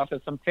Niro after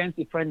some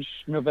fancy French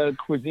Nouvelle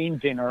Cuisine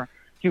dinner.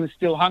 He was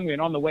still hungry,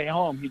 and on the way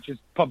home, he just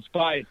pops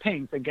by at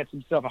Pink's and gets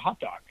himself a hot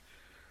dog,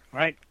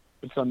 right?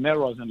 It's on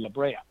Melrose and La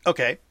Brea.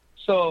 Okay.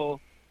 So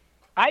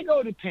I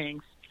go to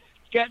Pink's,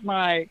 get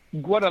my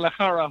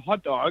Guadalajara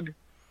hot dog,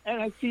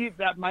 and I see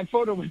that my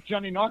photo with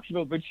Johnny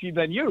Knoxville, which he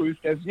then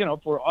used as,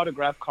 for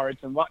autograph cards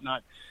and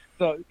whatnot.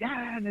 So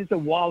there's a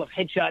wall of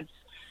headshots,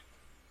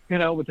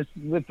 with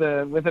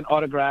an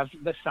autograph,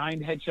 the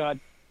signed headshot.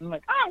 I'm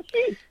like,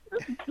 see,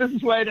 this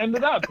is where it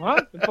ended up,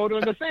 huh? The photo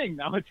of the thing.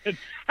 Now it's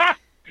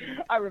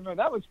I remember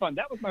that was fun.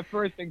 That was my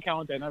first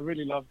encounter, and I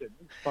really loved it.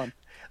 It was fun.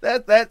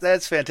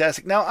 That's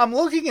fantastic. Now I'm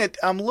looking at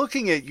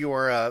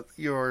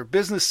your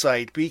business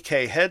site,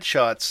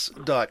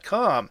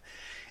 bkheadshots.com.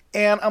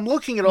 And I'm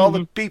looking at all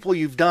the people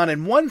you've done,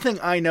 and one thing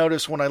I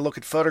notice when I look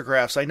at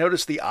photographs, I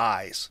notice the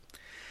eyes.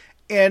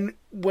 And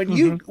when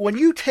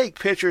you take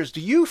pictures, do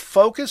you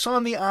focus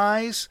on the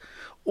eyes,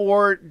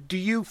 or do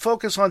you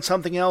focus on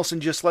something else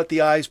and just let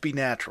the eyes be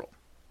natural?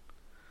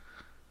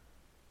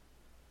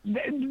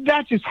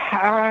 That just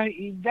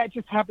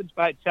happens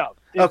by itself.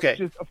 It's okay.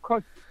 Just, of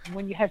course,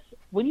 when you have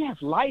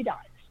light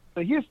eyes.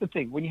 So here's the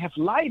thing: when you have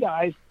light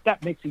eyes,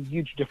 that makes a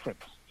huge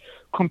difference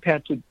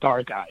compared to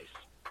dark eyes.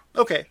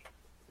 Okay.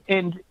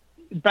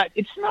 But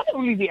it's not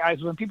only the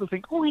eyes. When people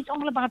think, it's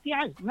all about the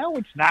eyes. No,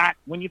 it's not.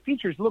 When your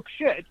features look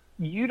shit,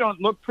 you don't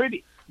look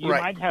pretty. You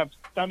might have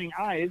stunning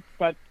eyes,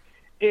 but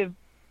if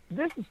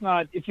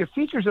your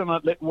features are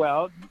not lit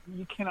well,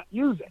 you cannot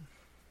use it.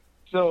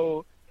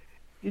 So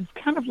it's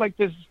kind of like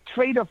this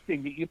trade-off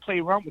thing that you play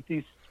around with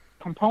these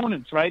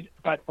components, right?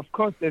 But of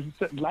course, there's a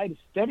certain light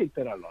aesthetic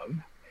that I love.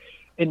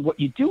 And what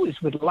you do is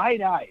with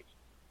light eyes,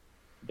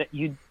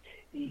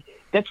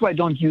 that's why I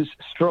don't use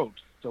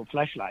strobes, so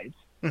flashlights.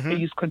 I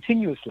use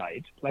continuous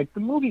light, like the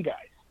movie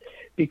guys.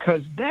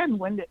 because then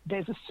when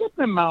there's a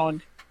certain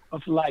amount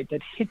of light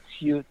that hits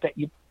you, that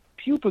your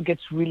pupil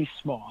gets really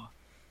small,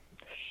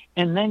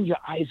 and then your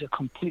eyes are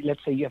complete.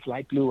 Let's say you have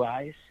light blue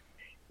eyes,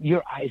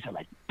 your eyes are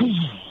like,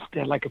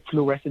 they're like a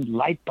fluorescent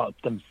light bulb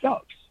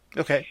themselves.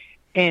 Okay.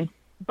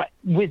 But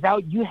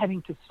without you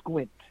having to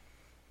squint.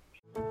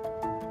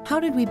 How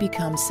did we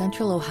become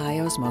Central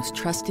Ohio's most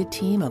trusted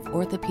team of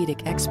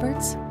orthopedic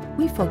experts?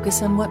 We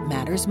focus on what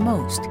matters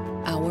most,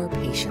 our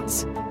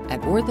patients.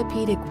 At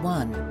Orthopedic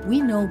One,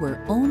 we know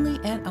we're only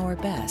at our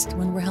best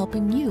when we're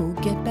helping you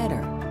get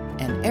better.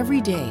 And every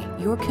day,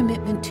 your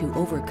commitment to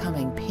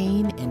overcoming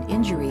pain and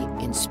injury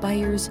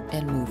inspires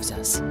and moves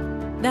us.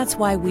 That's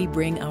why we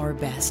bring our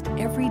best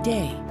every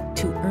day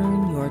to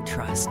earn your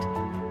trust.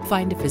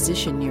 Find a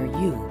physician near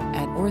you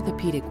at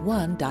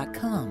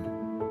orthopedic1.com.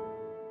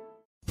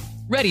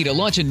 Ready to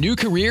launch a new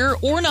career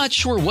or not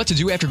sure what to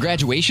do after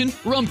graduation?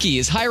 Rumpke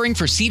is hiring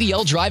for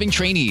CDL driving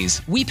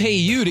trainees. We pay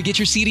you to get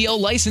your CDL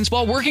license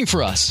while working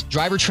for us.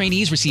 Driver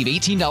trainees receive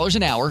 $18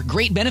 an hour,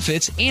 great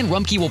benefits, and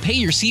Rumpke will pay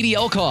your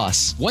CDL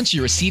costs. Once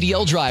you're a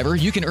CDL driver,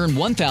 you can earn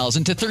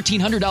 $1,000 to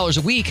 $1,300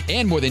 a week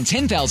and more than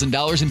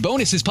 $10,000 in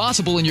bonuses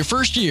possible in your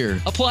first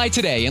year. Apply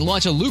today and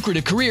launch a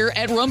lucrative career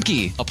at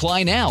Rumpke.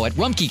 Apply now at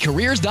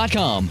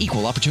rumpkecareers.com.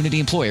 Equal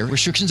opportunity employer.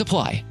 Restrictions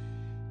apply.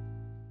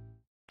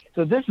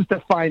 So this is the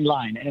fine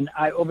line, and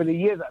over the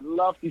years, I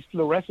love these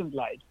fluorescent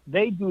lights.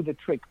 They do the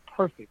trick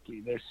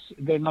perfectly.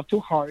 They're not too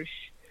harsh,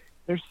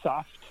 they're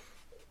soft,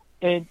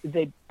 and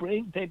they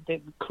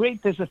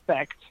create this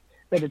effect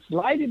that it's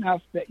light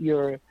enough that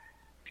your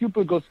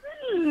pupil goes,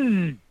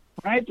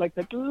 right, like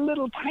that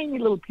little tiny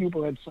little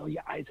pupil, and so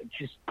your eyes are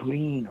just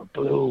green or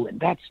blue, and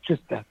that's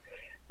just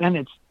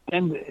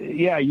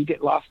you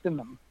get lost in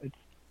them. But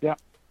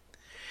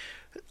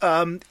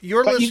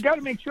you got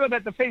to make sure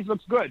that the face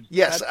looks good.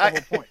 Yes,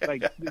 that's the whole point.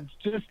 Like, it's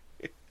just,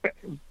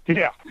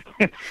 yeah.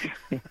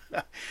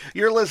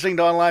 You're listening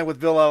to Online with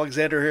Bill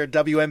Alexander here at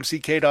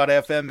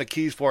WMCK.FM,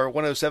 McKeesport,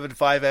 107.5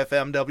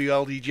 FM,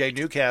 WLDJ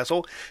Newcastle,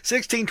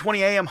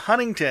 1620 AM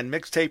Huntington,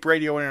 Mixtape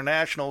Radio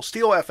International,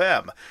 Steel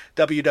FM,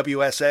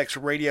 WWSX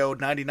Radio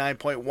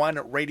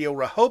 99.1, Radio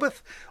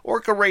Rehoboth,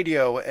 Orca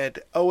Radio at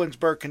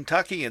Owensburg,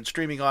 Kentucky, and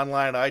streaming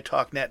online at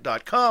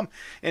italknet.com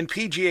and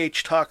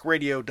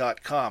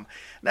pghtalkradio.com.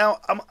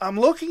 Now, I'm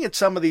looking at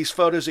some of these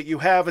photos that you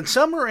have, and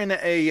some are in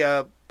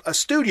a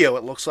studio,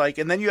 it looks like,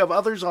 and then you have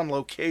others on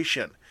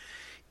location.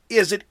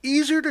 Is it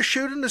easier to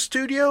shoot in the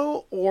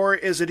studio, or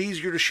is it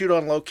easier to shoot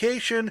on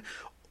location?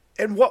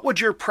 And what would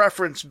your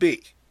preference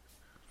be?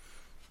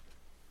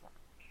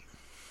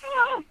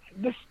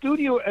 The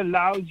studio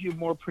allows you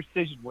more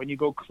precision when you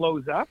go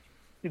close up.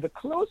 The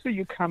closer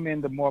you come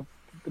in, the more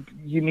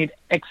you need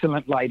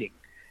excellent lighting,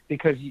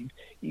 because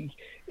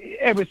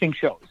everything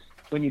shows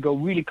when you go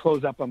really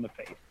close up on the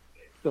face.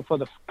 So for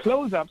the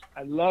close-ups,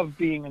 I love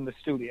being in the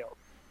studio.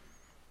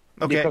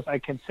 Okay. Because I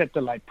can set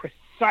the light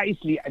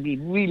precisely. I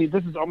mean, really,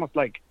 this is almost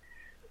like,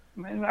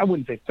 I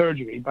wouldn't say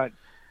surgery, but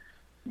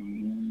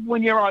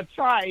when you're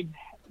outside,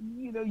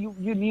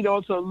 you need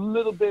also a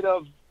little bit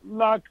of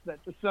luck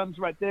that the sun's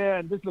right there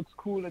and this looks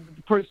cool and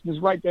the person is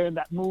right there in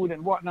that mood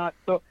and whatnot.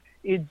 So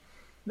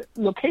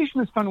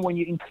location is fun when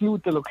you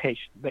include the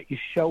location, that you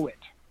show it,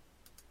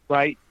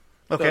 right?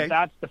 Okay. So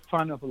that's the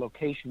fun of a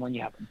location, when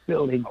you have a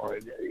building or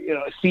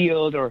a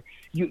field, or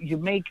you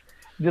make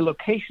the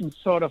location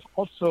sort of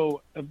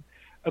also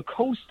a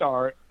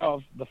co-star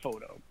of the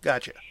photo.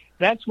 Gotcha.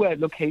 That's where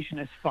location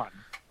is fun,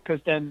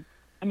 because then,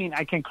 I mean,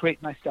 I can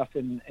create my stuff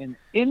in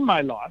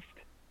my loft,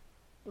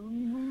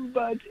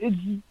 but it's,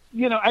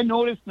 I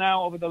noticed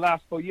now over the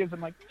last 4 years,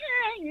 I'm like,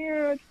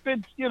 it's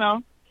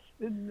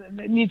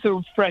it needs a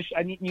refresh.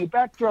 I need new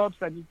backdrops.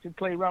 I need to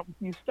play around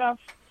with new stuff,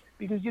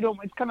 because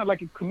it's kind of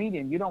like a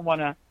comedian. You don't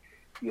want to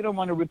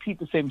repeat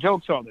the same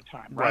jokes all the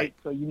time, right?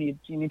 So you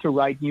need to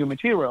write new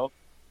material.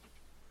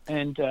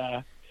 And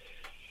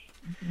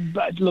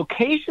but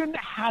location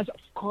has, of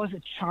course,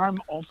 a charm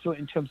also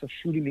in terms of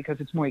shooting, because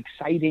it's more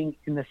exciting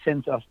in the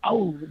sense of,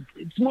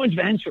 it's more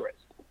adventurous,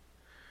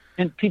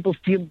 and people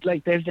feel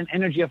like there's an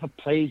energy of a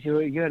place.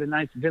 You're at a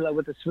nice villa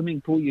with a swimming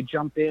pool. You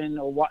jump in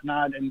or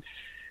whatnot and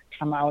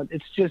come out.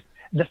 It's just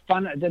the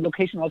fun. The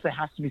location also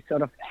has to be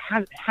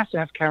has to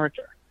have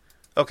character.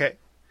 Okay.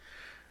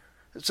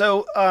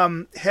 So,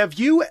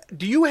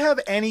 do you have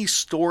any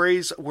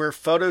stories where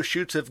photo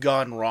shoots have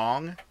gone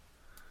wrong?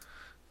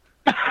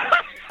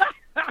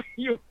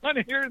 You want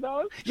to hear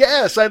those?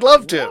 Yes, I'd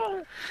love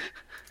to.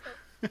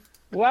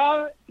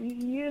 Well,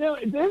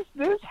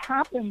 this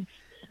happens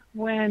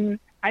when,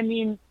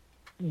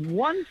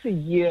 once a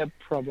year,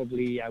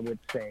 probably, I would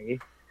say.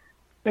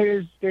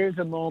 There's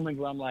a moment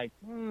where I'm like,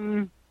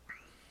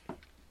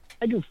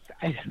 I don't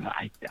know,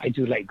 I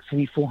do like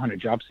 300-400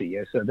 jobs a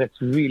year, so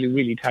that's really,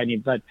 really tiny.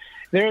 But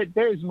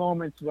there's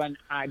moments when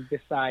I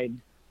decide,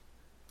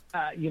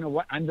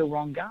 what, I'm the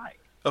wrong guy.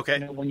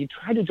 Okay. When you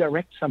try to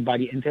direct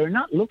somebody and they're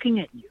not looking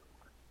at you,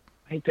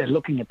 right? They're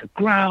looking at the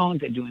ground,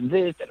 they're doing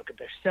this, they look at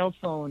their cell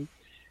phone.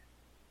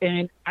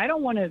 And I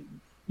don't want to,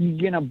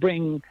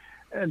 bring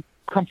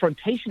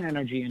confrontation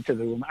energy into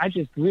the room, I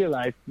just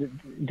realized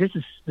this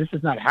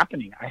is not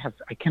happening.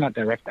 I cannot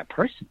direct that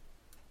person.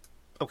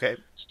 Okay.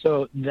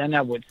 So then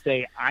I would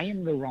say, I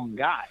am the wrong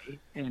guy,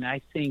 and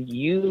I think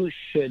you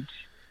should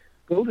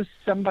go to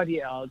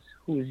somebody else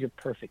who is your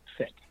perfect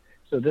fit.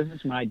 So this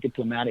is my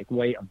diplomatic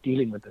way of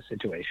dealing with the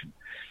situation.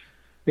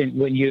 Then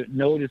when you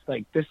notice,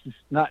 like, this is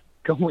not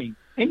going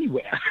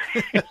anywhere,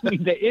 I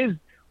mean, there is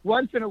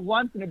once in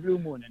a blue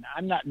moon, and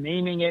I'm not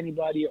naming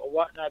anybody or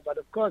whatnot, but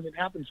of course it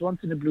happens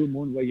once in a blue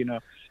moon where,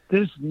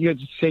 you're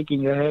just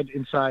shaking your head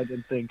inside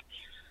and think,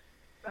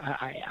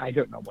 I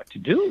don't know what to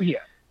do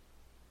here,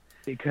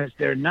 because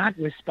they're not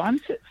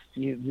responsive.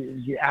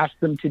 You ask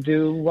them to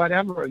do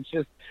whatever and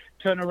just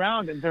turn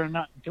around and they're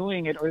not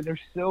doing it, or they're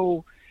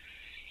so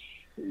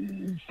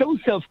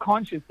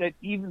self-conscious that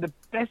even the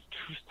best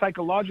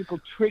psychological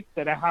trick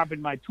that I have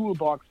in my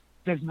toolbox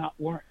does not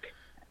work.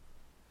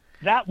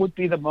 That would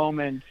be the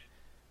moment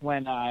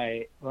when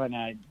I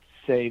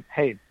say,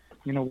 hey,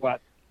 you know what?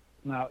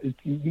 Now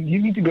you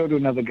need to go to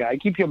another guy.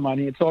 Keep your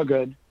money. It's all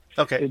good.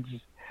 Okay.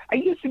 I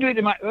used to do it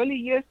in my early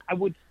years. I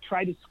would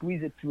try to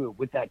squeeze it through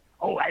with that,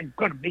 I've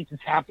got to make this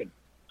happen.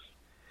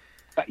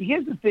 But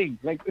here's the thing.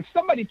 Like, if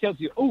somebody tells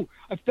you,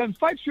 I've done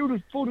 5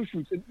 photo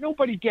shoots and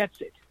nobody gets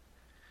it,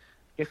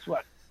 guess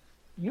what?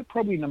 You're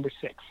probably number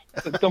 6.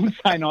 So don't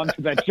sign on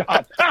to that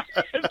job.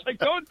 It's like,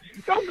 don't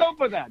go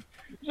for that.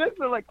 Just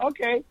like,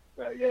 okay,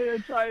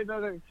 try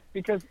another.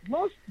 Because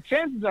most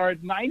chances are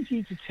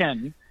 90 to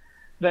 10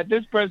 that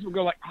this person will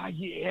go like,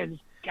 this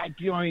guy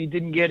Bjorn, he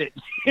didn't get it.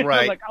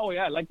 Right. Like,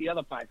 I like the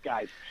other 5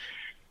 guys.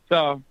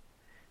 So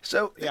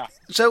yeah.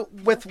 So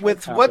with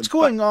what's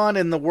going on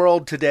in the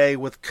world today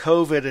with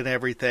COVID and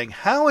everything,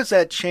 how has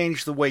that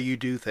changed the way you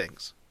do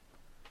things?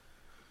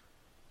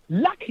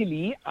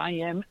 Luckily, I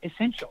am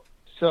essential.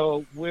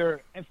 So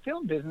we're a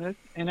film business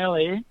in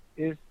LA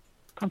is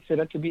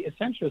considered to be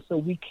essential. So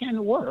we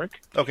can work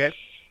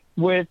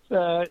with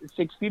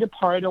 6 feet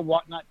apart or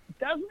whatnot. It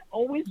doesn't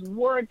always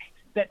work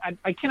that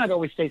I cannot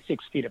always stay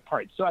 6 feet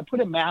apart. So I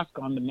put a mask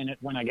on the minute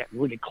when I get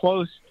really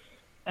close.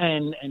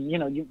 And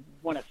you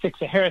want to fix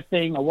a hair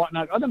thing or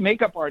whatnot. Other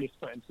makeup artists,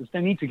 for instance,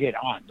 they need to get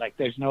on. Like,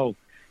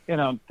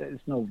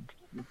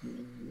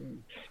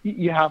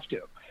 you have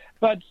to.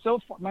 But so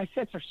far, my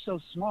sets are so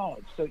small.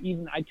 So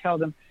even I tell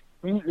them,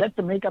 let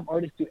the makeup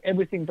artist do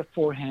everything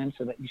beforehand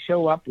so that you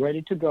show up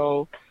ready to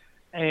go.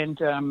 And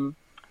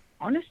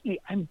honestly,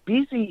 I'm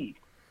busy.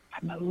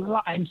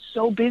 I'm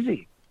so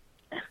busy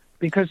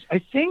because I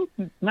think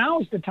now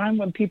is the time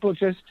when people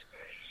just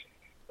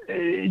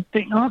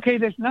think, okay,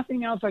 there's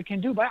nothing else I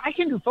can do, but I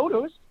can do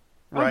photos.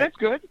 Right. That's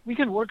good. We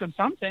can work on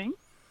something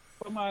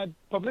for my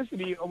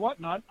publicity or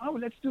whatnot.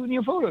 Let's do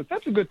new photos.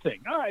 That's a good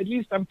thing. At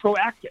least I'm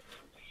proactive.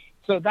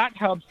 So that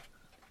helps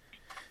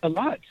a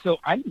lot. So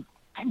I'm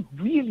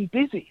really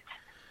busy.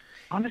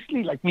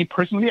 Honestly, like me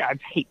personally, I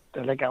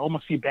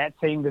almost feel bad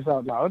saying this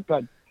out loud,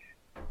 but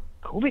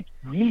COVID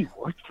really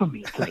worked for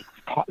me. It's like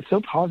so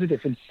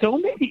positive in so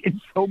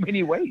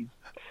many ways.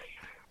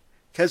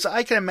 Because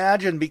I can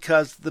imagine,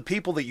 because the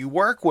people that you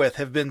work with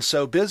have been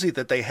so busy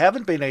that they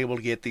haven't been able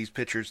to get these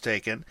pictures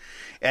taken.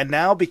 And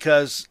now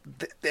because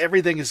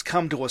everything has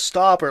come to a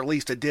stop, or at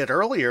least it did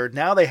earlier,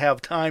 now they have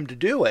time to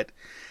do it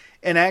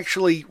and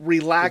actually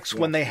relax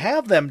when they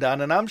have them done.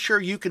 And I'm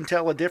sure you can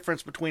tell a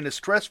difference between a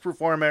stressed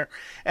performer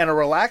and a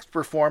relaxed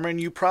performer,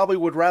 and you probably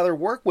would rather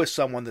work with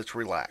someone that's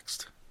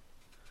relaxed.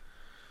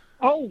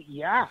 Oh,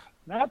 yeah.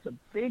 That's a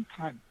big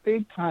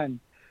time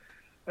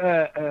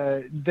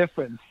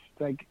difference.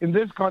 Like, in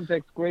this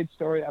context, great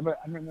story. I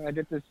remember I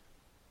did this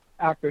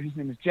actor. His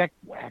name is Jack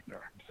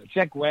Wagner. So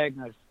Jack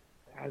Wagner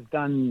has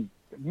done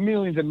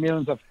millions and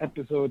millions of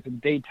episodes in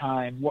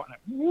daytime. What a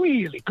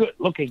really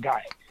good-looking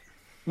guy.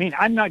 I mean,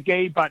 I'm not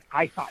gay, but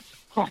I thought,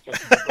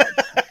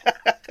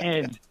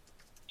 and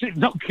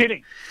no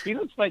kidding, he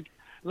looks like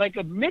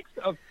a mix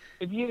of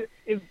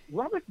if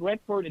Robert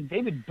Redford and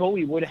David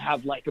Bowie would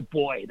have like a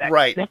boy.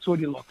 That's what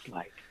he looks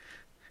like.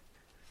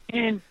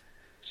 And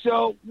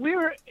so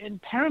we're in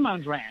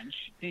Paramount Ranch.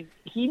 He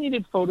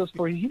needed photos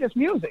he does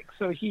music.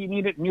 So he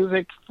needed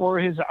music for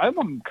his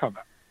album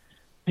cover.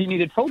 He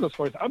needed photos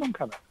for his album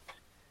cover.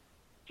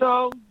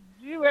 So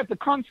you have the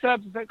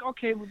concept. It's like,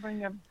 okay, we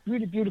bring a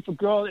really beautiful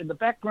girl in the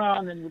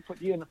background and we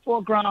put you in the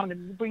foreground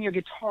and we bring your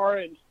guitar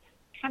and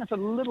kind of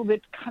a little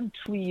bit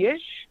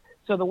country-ish.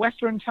 So the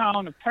western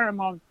town of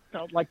Paramount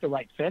felt like the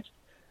right fit.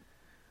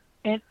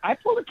 And I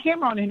pulled a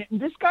camera on him, and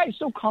this guy is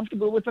so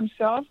comfortable with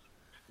himself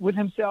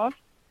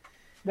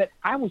that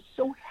I was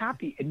so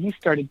happy, and he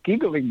started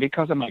giggling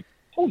because I'm like,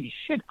 holy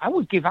shit, I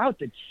would give out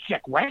the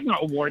Jack Wagner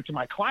Award to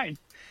my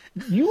clients.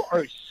 You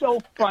are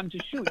so fun to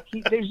shoot.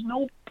 There's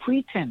no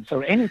pretense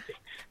or anything.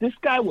 This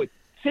guy would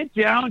sit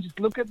down, just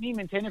look at me,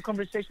 maintain a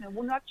conversation, and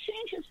will not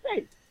change his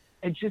face.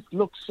 It just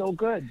looks so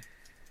good,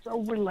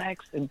 so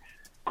relaxed and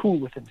cool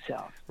with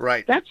himself.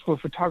 Right. That's for a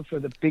photographer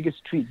the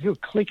biggest treat. You're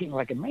clicking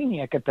like a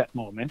maniac at that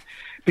moment,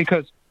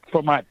 because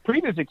for my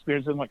previous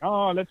experience, I'm like,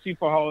 let's see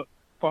for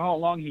how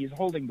long he's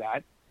holding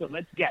that. So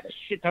let's get a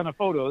shit ton of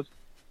photos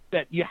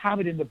that you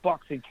have it in the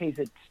box in case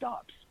it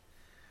stops.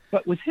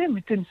 But with him,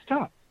 it didn't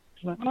stop.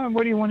 It's like, oh,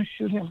 what do you want to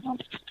shoot him? Oh,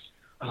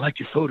 I like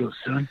your photos,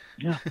 son.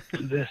 Yeah,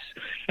 do this.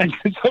 And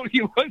so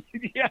he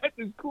had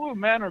this cool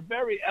manner,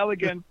 very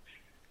elegant,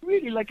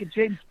 really like a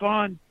James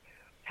Bond,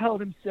 held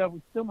himself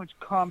with so much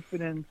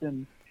confidence.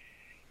 And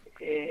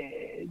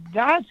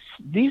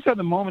these are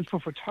the moments for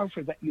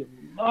photographers that you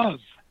love,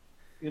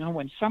 you know,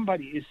 when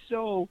somebody is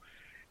so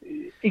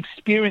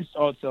experienced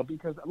also,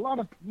 because a lot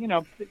of, you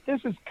know,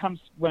 comes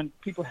when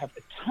people have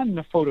a ton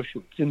of photo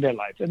shoots in their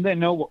life, and they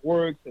know what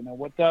works, they know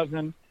what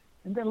doesn't,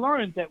 and they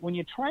learn that when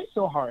you try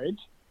so hard,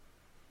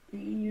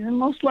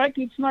 most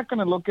likely it's not going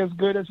to look as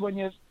good as when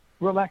you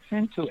relax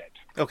into it.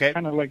 Okay.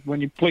 Kind of like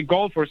when you play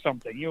golf or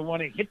something. You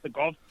want to hit the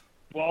golf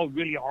ball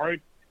really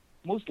hard,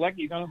 most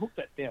likely you're going to hook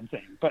that damn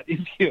thing. But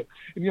if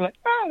you're like,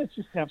 let's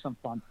just have some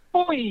fun,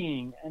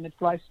 boing, and it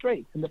flies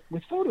straight. And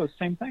with photos,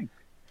 same thing.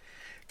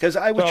 Because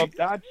I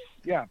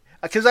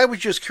was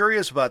just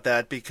curious about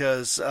that,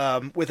 because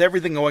with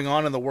everything going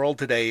on in the world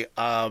today,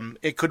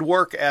 it could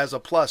work as a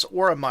plus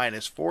or a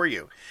minus for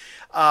you.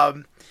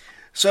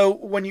 So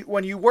when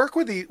you work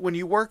with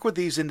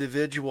these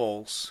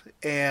individuals,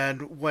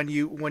 and when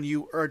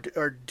you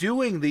are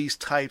doing these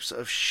types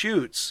of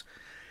shoots,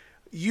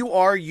 you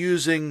are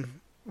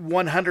using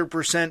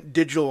 100%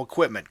 digital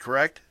equipment,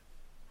 correct?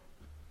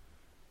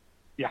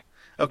 Yeah.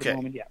 Okay. At the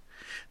moment, yeah.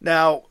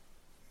 Now,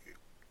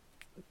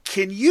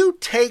 can you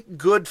take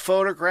good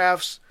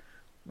photographs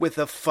with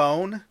a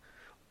phone,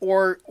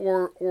 or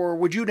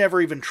would you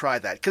never even try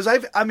that? Because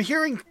I'm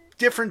hearing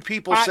different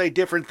people say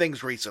different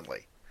things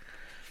recently.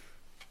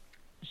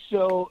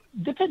 So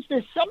depends.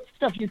 There's some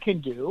stuff you can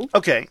do.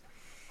 Okay.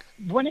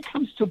 When it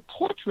comes to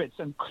portraits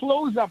and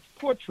close-up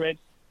portraits,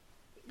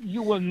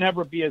 you will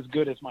never be as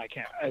good as my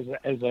as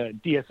a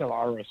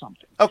DSLR or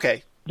something.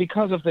 Okay.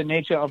 Because of the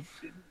nature of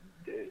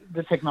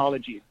the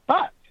technology,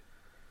 but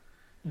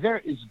there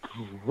is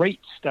great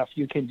stuff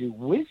you can do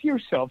with your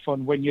cell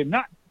phone when you're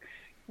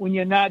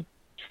not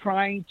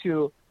trying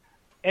to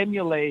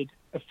emulate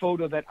a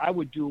photo that I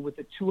would do with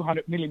a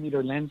 200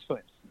 millimeter lens, for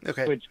instance.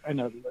 Okay. Which I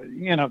know,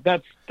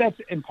 that's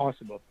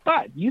impossible.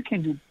 But you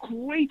can do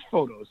great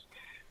photos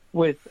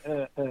with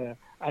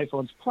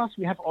iPhones. Plus,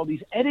 we have all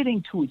these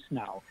editing tools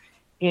now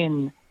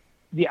in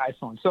the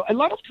iPhone. So a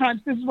lot of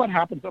times, this is what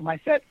happens on my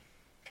set.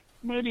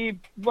 Maybe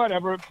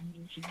whatever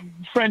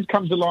friend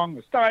comes along,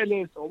 a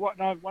stylist or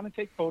whatnot, want to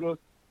take photos,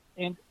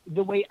 and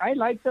the way I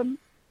like them,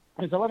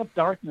 there's a lot of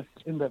darkness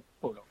in the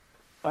photo,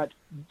 but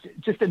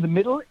just in the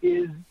middle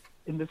is,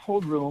 in this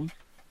whole room,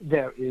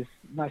 there is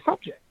my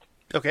subject.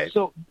 Okay.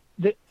 So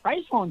the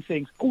iPhone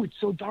thinks, oh, it's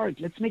so dark,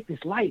 let's make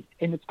this light,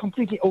 and it's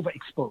completely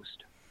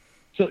overexposed.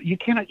 So you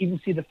cannot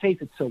even see the face,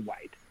 it's so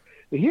white.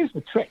 But here's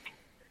the trick.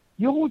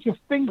 You hold your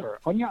finger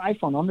on your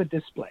iPhone on the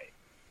display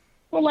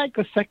for like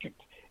a second,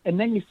 and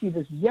then you see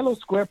this yellow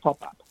square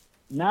pop up.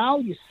 Now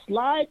you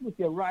slide with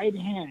your right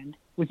hand,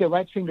 with your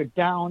right finger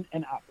down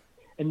and up,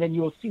 and then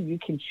you'll see you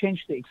can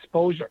change the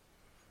exposure.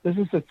 This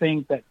is the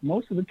thing that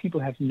most of the people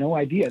have no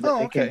idea that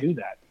they can do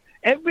that.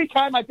 Every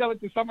time I tell it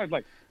to someone, it's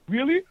like,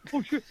 really?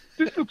 Oh, shit,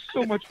 this looks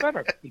so much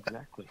better.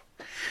 Exactly.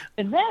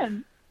 And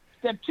then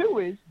step 2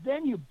 is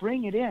then you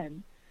bring it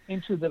in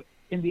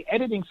the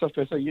editing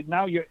software. So you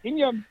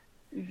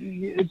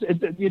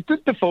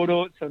took the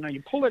photo, so now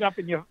you pull it up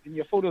in your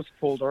photos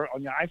folder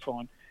on your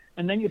iPhone,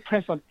 and then you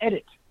press on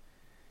edit.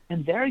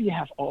 And there you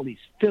have all these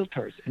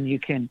filters, and you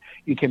can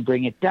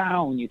bring it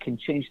down, you can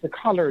change the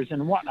colors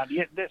and whatnot.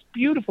 There's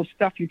beautiful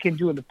stuff you can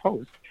do in the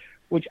post,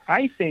 which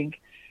I think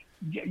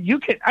you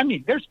can. I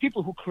mean, there's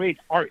people who create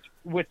art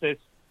with this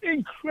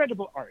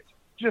incredible art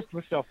just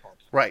with cell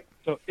phones. Right.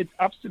 So it's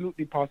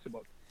absolutely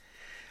possible.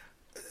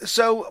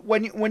 So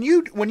when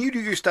you do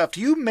your stuff,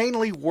 do you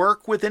mainly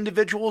work with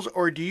individuals,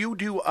 or do you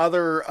do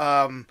other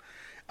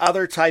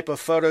type of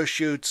photo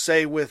shoots,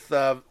 say with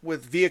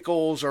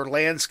vehicles or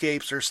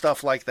landscapes or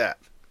stuff like that,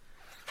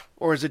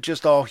 or is it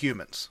just all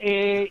humans?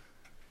 No,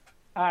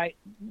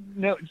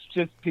 it's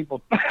just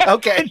people.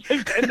 Okay. It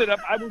just ended up.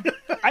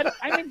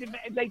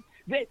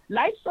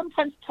 Life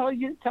sometimes tells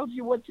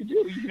you what to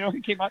do.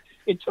 It came out.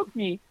 It took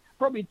me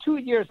probably 2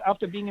 years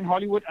after being in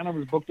Hollywood, and I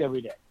was booked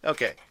every day.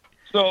 Okay.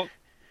 So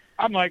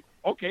I'm like,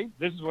 okay,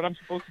 this is what I'm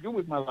supposed to do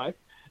with my life.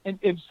 And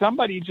if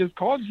somebody just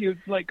calls you,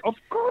 it's like, of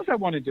course I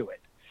want to do it.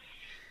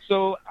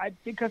 So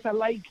because I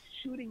like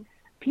shooting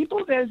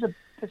people, there's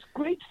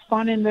great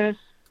fun in this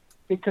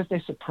because they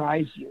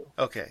surprise you.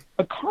 Okay.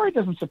 A car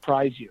doesn't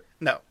surprise you.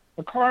 No.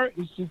 A car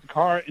is just a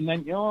car, and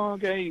then,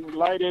 you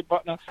light it,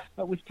 whatnot.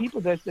 But with people,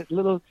 there's that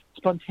little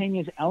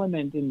spontaneous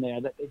element in there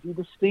that they do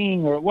this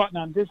thing or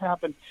whatnot, and this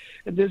happens,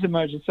 and this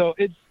emerges. So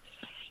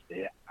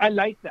I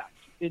like that.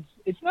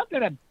 It's not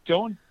that I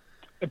don't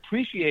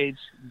appreciate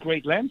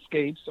great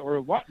landscapes or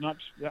whatnot.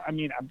 I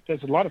mean,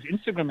 there's a lot of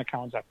Instagram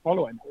accounts I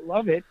follow and I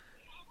love it,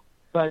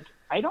 but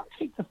I don't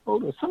take the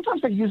photos.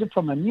 Sometimes I use it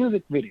for my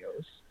music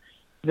videos.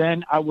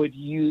 Then I would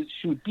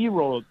shoot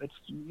B-roll. It's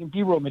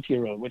B-roll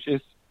material, which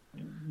is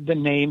the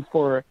name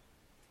for,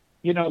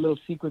 little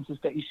sequences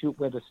that you shoot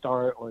where the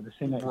star or the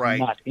singer is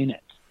not in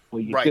it.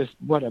 Where you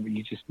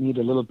you just need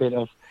a little bit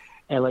of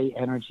LA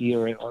energy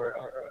or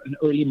an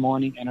early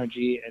morning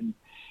energy. And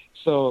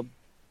so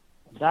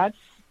that's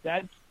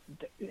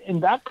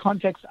in that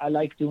context, I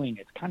like doing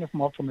it. It's kind of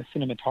more from a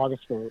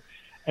cinematographer,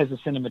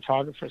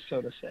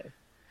 so to say.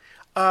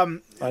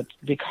 But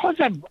because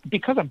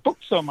I've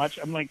booked so much,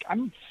 I'm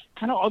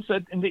kind of also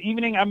in the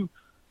evening, I'm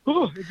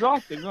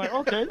exhausted. I'm like,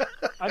 okay,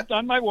 I've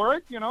done my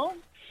work, you know.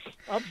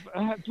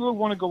 I do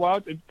want to go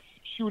out and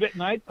shoot at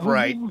night.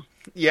 Right.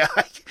 Yeah.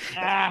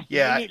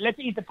 Yeah. Let's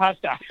eat the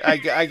pasta.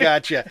 I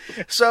gotcha.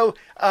 So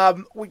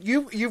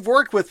you've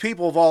worked with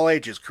people of all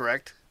ages,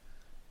 correct?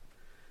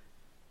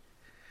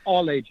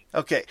 All ages.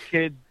 Okay.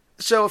 Kids.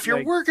 So if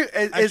you're working,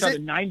 is it a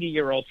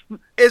 90-year-old?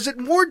 Is it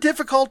more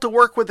difficult to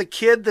work with a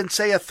kid than,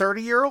 say, a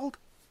 30-year-old?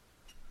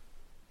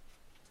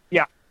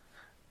 Yeah.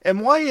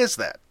 And why is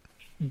that?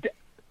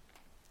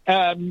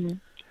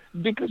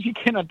 Because you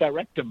cannot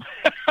direct them,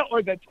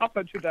 or they're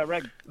tougher to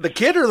direct. The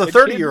kid or the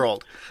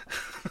 30-year-old?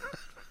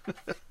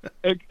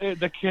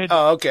 The kid.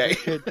 Oh, okay.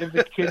 If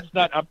the kid's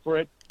not up for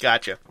it.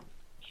 Gotcha.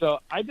 So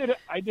I did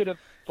a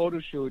photo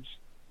shoot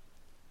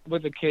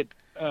with a kid.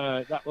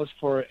 That was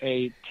for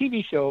a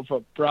TV show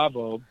for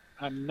Bravo.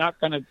 I'm not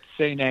going to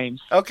say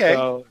names. Okay.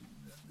 So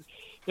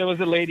there was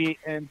a lady,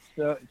 and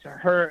so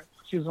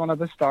she was one of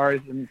the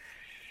stars, and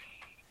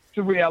it's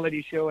a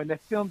reality show, and they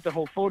filmed the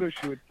whole photo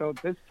shoot. So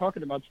this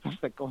talking about stuff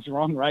that goes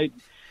wrong, right?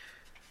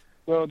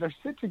 So they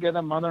sit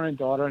together, mother and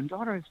daughter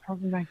is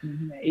probably like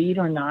 8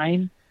 or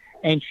 9,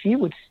 and she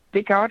would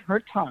stick out her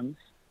tongue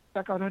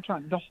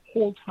the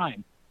whole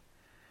time.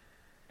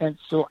 And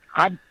so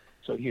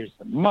here's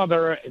the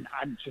mother, and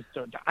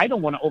I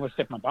don't want to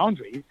overstep my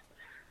boundaries.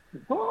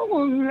 Oh,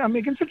 well, I'm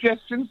making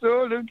suggestions,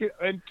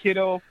 and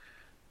kiddo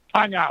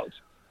hung out.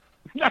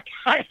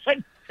 I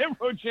had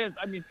 0 chance.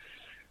 I mean,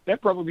 they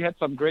probably had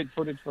some great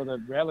footage for the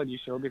reality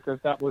show because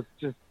that was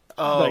just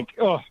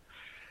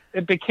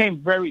it became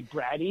very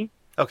bratty.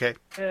 Okay.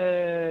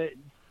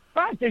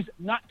 But there's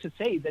not to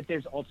say that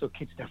there's also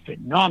kids that are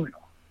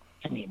phenomenal.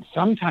 I mean,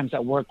 sometimes I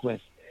work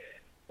with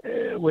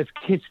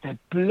kids that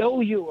blow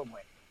you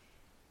away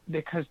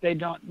because they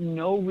don't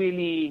know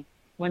really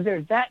when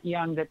they're that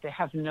young that they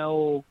haven't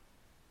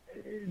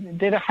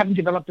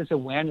developed this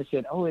awareness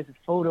yet. Oh, it's a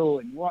photo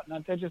and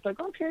whatnot. They're just like,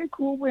 okay,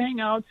 cool, we hang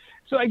out.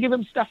 So I give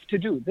them stuff to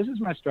do. This is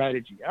my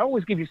strategy. I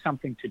always give you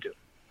something to do.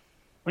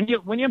 When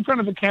you're in front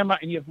of a camera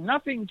and you have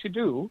nothing to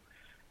do,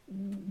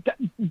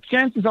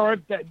 chances are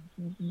that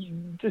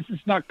this is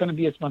not going to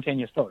be a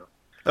spontaneous photo.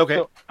 Okay.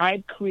 So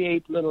I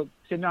create little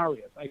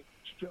scenarios,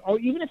 or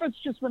even if it's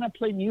just when I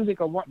play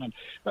music or whatnot.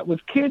 But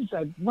with kids,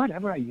 I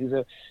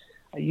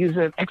use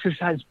an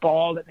exercise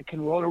ball that they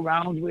can roll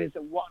around with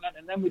and whatnot,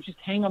 and then we just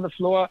hang on the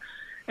floor,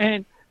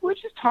 and we're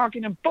just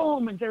talking, and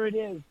boom, and there it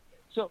is.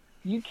 So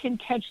you can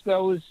catch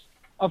those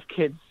of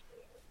kids,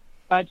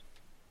 but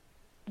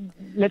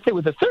let's say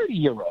with a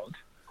 30-year-old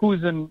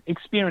who's an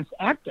experienced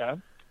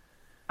actor,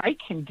 I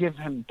can give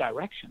him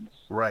directions.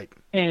 Right.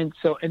 And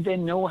they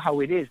know how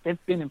it is.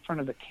 They've been in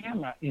front of the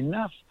camera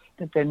enough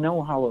that they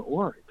know how it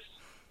works.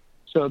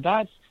 So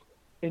that's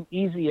an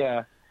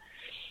easier.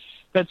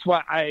 That's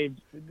why I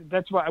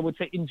would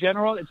say in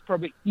general it's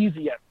probably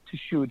easier to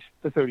shoot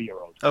the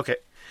 30-year-old. Okay.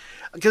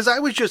 Because I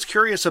was just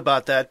curious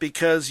about that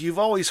because you've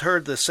always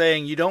heard the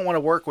saying you don't want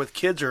to work with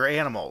kids or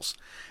animals.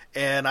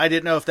 And I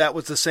didn't know if that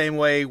was the same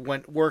way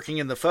when working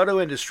in the photo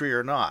industry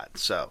or not.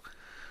 So.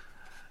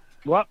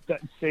 Well,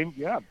 same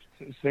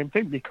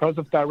thing because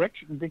of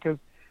direction. Because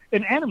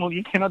an animal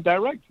you cannot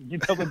direct. You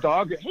tell the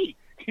dog, "Hey,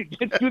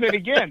 let's do that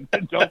again."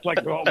 And the dog's like,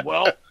 "Oh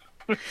well,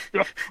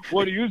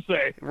 what do you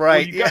say?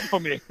 Right? What do you got for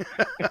me?"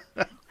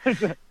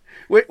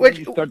 When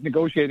you start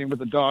negotiating with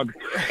the dog,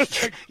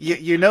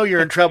 you know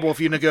you're in trouble if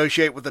you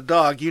negotiate with the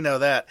dog. You know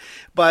that,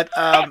 but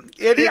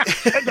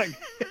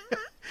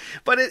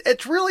But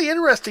it's really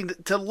interesting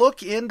to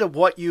look into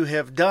what you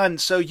have done.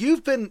 So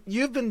you've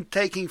been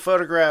taking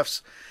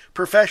photographs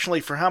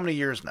professionally for how many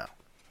years now?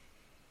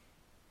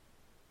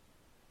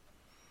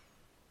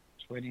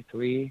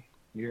 23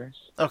 years.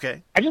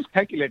 Okay. I just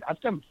calculated. I've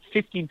done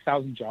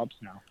 15,000 jobs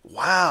now.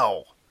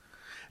 Wow.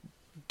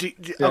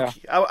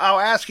 Okay, I'll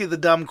ask you the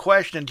dumb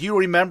question. Do you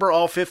remember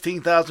all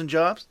 15,000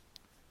 jobs?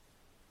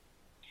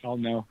 Oh,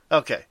 no.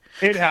 Okay.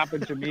 It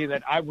happened to me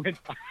that I went,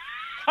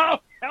 oh,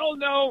 hell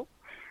no.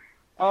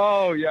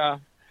 Oh, yeah.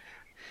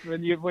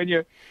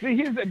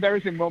 Here's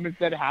embarrassing moments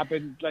that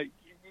happened. Like,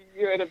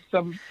 you had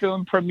some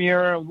film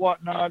premiere and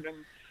whatnot, and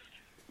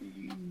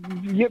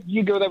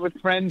you go there with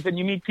friends, and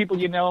you meet people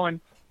you know, and,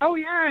 oh,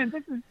 yeah, and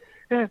this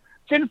is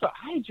Jennifer.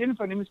 Hi,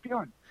 Jennifer. My name is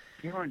Bjorn.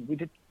 Bjorn, we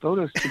did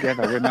photos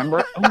together,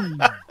 remember?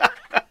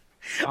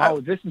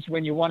 Oh, this is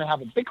when you want to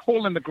have a big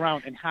hole in the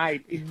ground and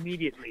hide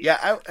immediately.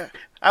 Yeah,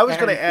 I was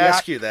going to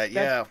ask you that,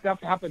 yeah. That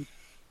stuff happens.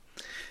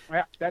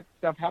 Yeah, that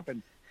stuff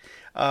happens.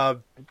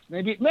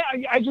 Maybe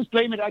I just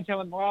blame it. I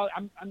tell him, well,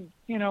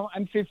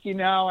 I'm 50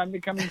 now. I'm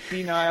becoming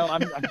senile.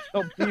 I'm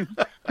so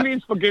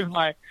please forgive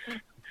my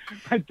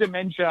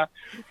dementia.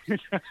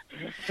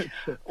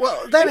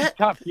 Well, it's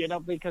tough,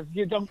 because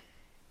you don't.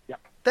 Yeah.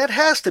 That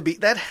has to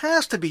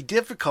be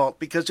difficult,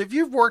 because if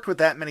you've worked with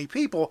that many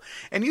people,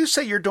 and you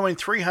say you're doing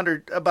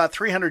about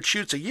 300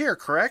 shoots a year,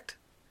 correct?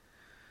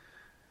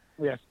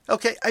 Yes.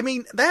 Okay, I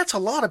mean, that's a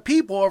lot of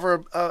people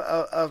over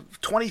a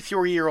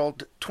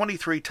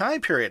 23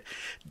 time period.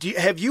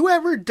 Have you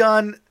ever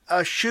done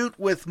a shoot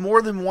with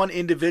more than one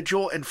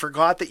individual and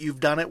forgot that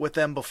you've done it with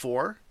them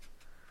before?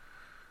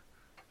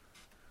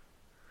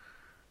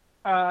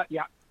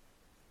 Yeah.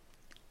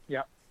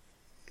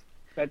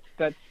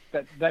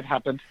 That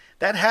happened.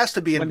 That has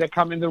to be when they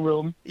come in the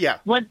room. Yeah.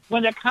 When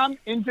they come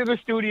into the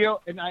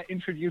studio and I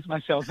introduce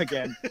myself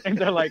again, and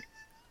they're like,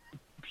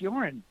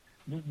 Bjorn,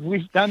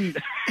 we've done.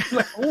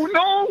 Like, oh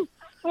no,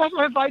 what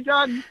have I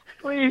done?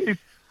 Please,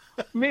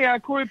 mea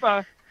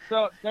culpa.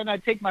 So then I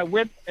take my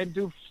whip and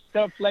do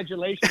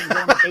self-flagellation and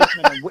go in the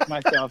basement and whip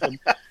myself. And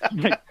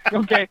like,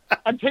 okay,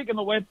 I'm taking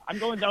the whip. I'm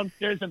going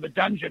downstairs in the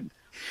dungeon.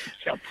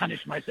 Shall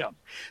punish myself.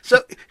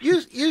 So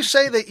you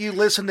say that you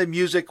listen to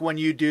music when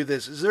you do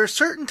this. Is there a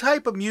certain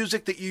type of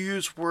music that you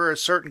use for a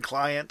certain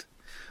client?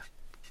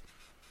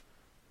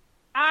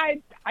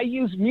 I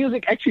use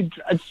music. Actually,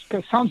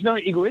 it sounds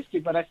very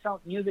egoistic, but I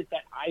found music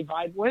that I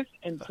vibe with,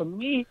 and for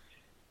me,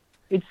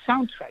 it's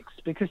soundtracks,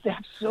 because they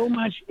have so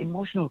much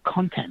emotional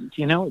content.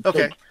 You know, it's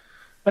okay. Like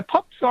a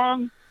pop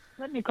song.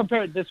 Let me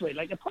compare it this way: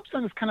 like a pop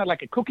song is kind of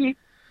like a cookie,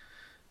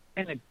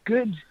 and a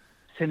good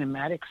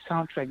cinematic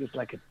soundtrack is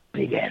like a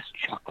big ass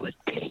chocolate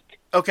cake.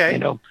 Okay. You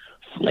know,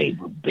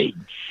 flavor big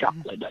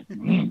chocolate. Like,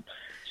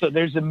 So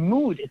there's a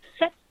mood. It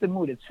sets the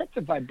mood. It sets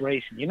a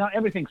vibration. You know,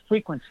 everything's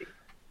frequency.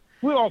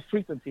 We're all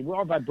frequency. We're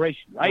all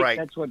vibration, right? Right.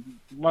 That's what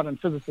modern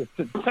physicists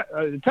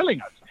are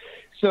telling us.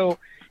 So,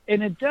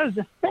 and it does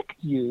affect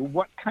you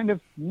what kind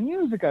of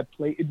music I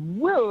play. It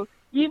will,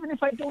 even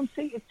if I don't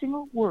say a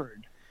single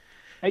word.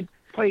 I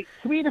play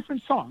 3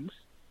 different songs,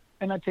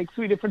 and I take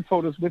 3 different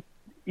photos with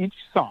each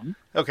song.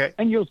 Okay.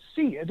 And you'll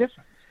see a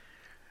difference.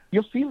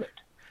 You'll feel it.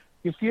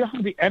 You feel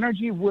how the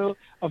energy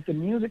of the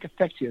music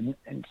affects you.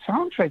 And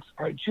soundtracks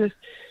are just,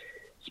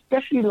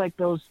 especially like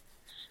those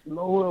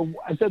slower.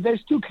 So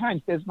there's 2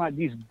 kinds. There's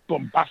these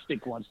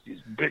bombastic ones, these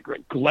big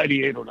like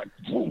gladiator, like,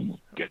 boom,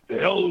 get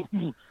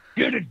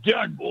it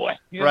done, boy.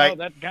 You right.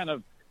 know, that kind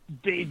of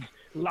big,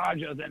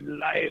 larger than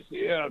life.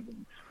 Yeah,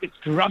 it's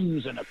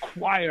drums and a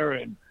choir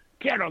and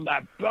get on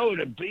that boat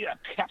and be a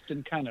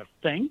captain kind of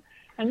thing.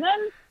 And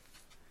then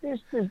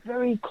there's this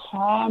very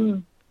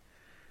calm,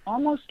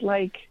 almost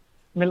like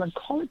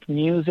melancholic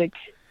music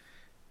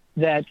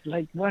that,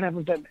 like,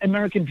 whatever, the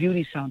American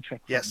Beauty soundtrack,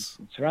 for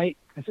instance, right?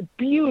 It's a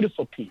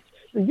beautiful piece.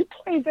 So you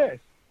play this,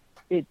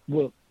 it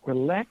will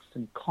relax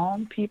and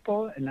calm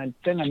people, and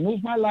then I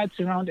move my lights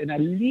around and I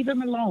leave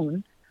them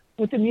alone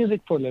with the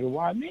music for a little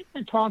while. Maybe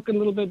I talk a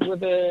little bit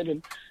with it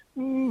and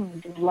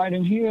light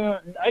in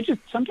here. I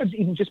just sometimes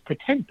even just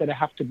pretend that I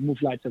have to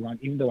move lights around,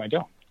 even though I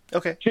don't.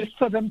 Okay. Just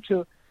for them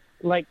to,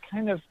 like,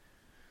 kind of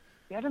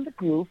get in the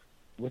groove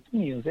with the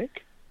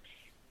music,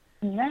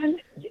 and then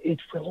it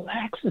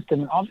relaxes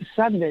them, and all of a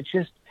sudden it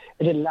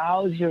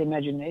allows your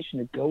imagination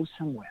to go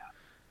somewhere.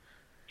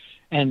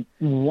 And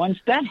once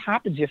that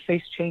happens, your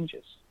face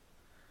changes.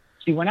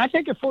 See, when I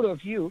take a photo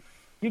of you,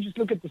 you just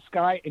look at the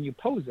sky and you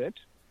pose it,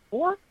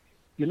 or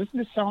you listen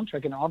to the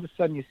soundtrack and all of a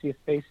sudden you see a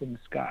face in the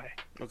sky.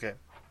 Okay.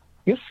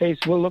 Your face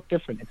will look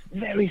different. It's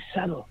very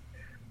subtle,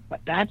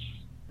 but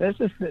this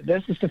is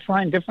the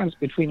fine difference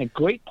between a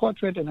great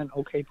portrait and an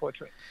okay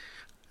portrait.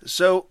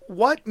 So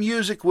what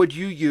music would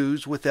you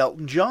use with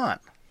Elton John?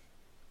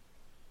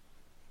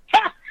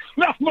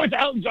 No, with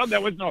Elton John,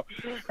 there was no,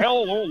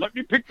 hello, let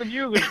me pick the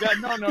music.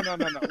 No.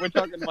 We're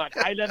talking about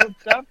high-level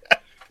stuff.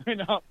 You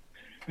know,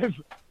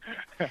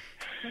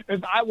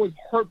 if I was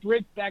Herb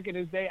Ritts back in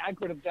his day, I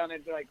could have done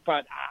it.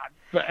 But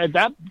at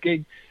that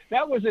gig,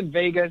 that was in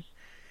Vegas,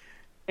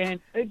 and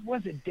it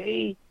was a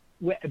day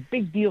where a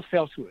big deal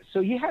fell through.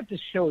 So he had to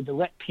show the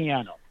Red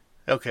Piano.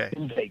 Okay.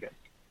 In Vegas.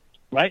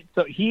 Right,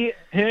 so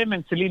him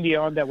and Celine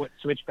Dion, that would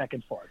switch back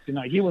and forth. You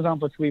know, he was on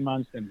for 3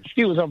 months, and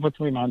she was on for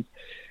 3 months,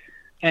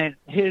 and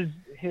his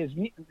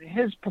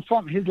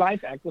performance, his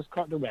live act was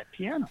called the Red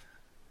Piano.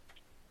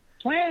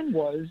 Plan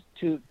was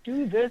to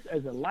do this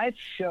as a live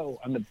show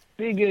on the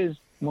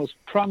biggest, most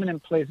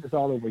prominent places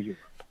all over Europe.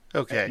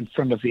 Okay. In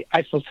front of the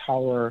Eiffel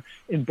Tower,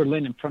 in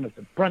Berlin, in front of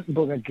the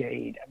Brandenburger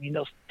Gate. I mean,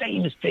 those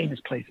famous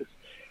places,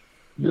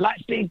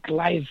 big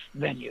live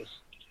venues,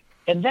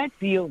 and that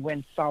deal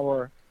went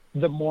sour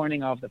the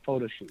morning of the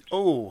photo shoot.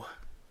 Oh.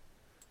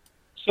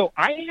 So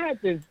I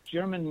had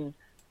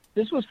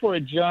this was for a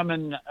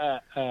German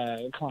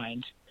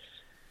client.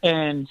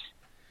 And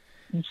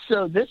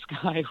so this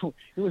guy,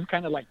 he was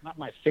kind of like not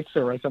my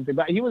fixer or something,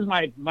 but he was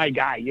my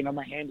guy, you know,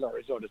 my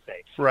handler, so to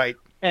say. Right.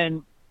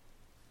 And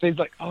so he's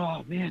like,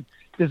 oh man,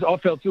 this all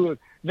fell through.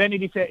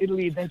 Vanity Fair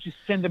Italy, they just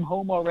send him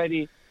home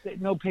already.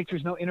 No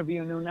pictures, no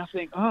interview, no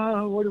nothing.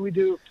 Oh, what do we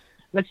do?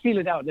 let's feel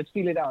it out. Let's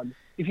feel it out.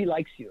 If he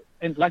likes you.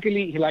 And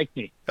luckily, he liked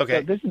me.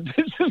 Okay. So this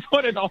is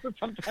what it also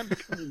sometimes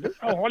becomes. This is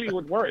how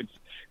Hollywood works.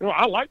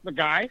 I like the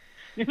guy.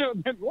 Then,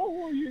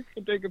 you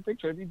can take a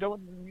picture. If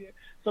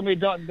somebody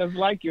doesn't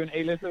like you in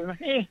A-list,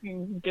 hey,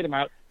 get him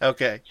out.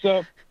 Okay.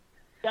 So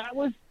that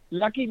was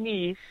lucky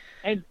me.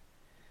 And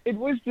it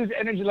was this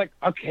energy like,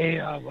 okay,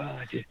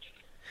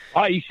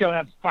 you shall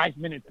have 5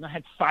 minutes. And I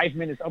had 5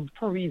 minutes,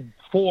 probably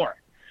 4.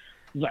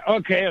 Like,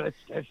 okay, let's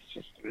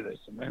just do this.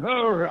 And then,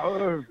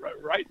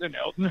 right then,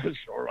 Elton, it's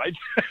all right.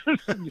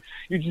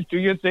 You just do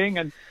your thing.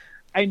 And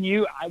I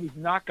knew I was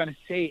not going to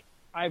say.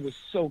 I was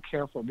so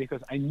careful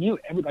because I knew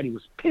everybody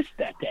was pissed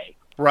that day.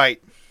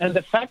 Right. And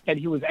the fact that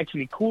he was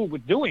actually cool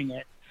with doing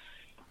it,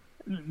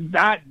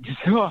 that just,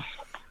 I'm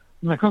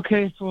like,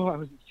 okay, so I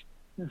was,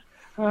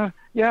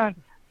 yeah,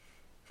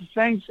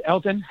 thanks,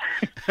 Elton.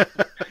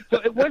 So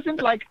it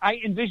wasn't like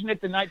I envisioned it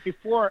the night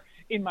before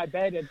in my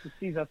bed at the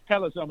Caesar's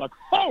Palace. So I'm like,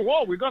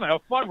 we're going to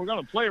have fun. We're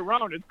going to play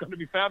around. It's going to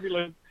be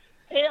fabulous.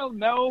 Hell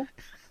no.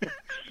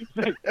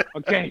 Like,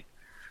 okay,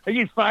 I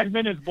need 5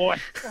 minutes, boy.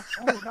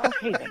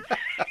 Okay then.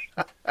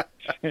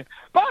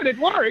 But it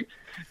worked.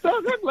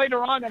 So then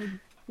later on,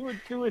 he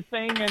would do his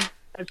thing, and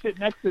I sit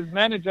next to his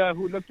manager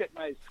who looked at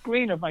my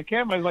screen of my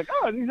camera. He's like,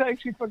 these are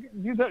actually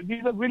these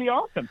are really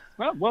awesome.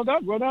 Well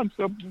done.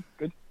 So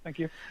good. Thank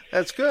you.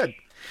 That's good.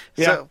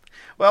 Yeah. So,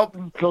 well,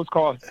 close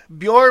call.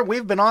 Bjorn,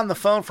 we've been on the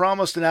phone for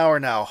almost an hour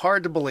now.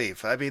 Hard to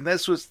believe. I mean,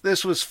 this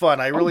was fun.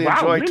 I really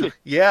enjoyed.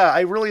 Really?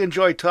 I really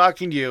enjoyed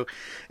talking to you,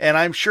 and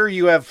I'm sure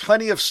you have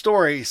plenty of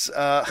stories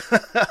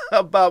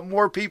about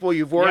more people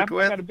you've worked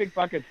with. I got a big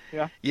bucket.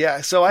 Yeah.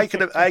 Yeah. So I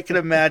could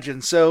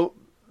imagine. So,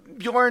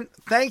 Bjorn,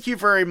 thank you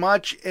very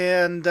much,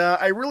 and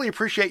I really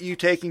appreciate you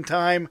taking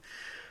time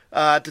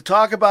to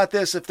talk about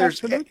this. If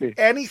there's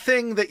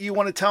anything that you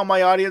want to tell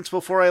my audience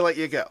before I let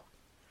you go.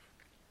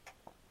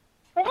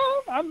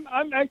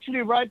 I'm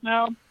actually right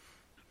now.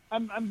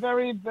 I'm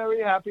very, very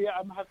happy.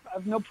 I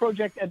have no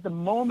project at the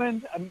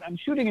moment. I'm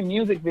shooting a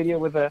music video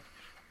with a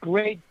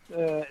great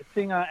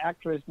singer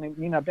actress named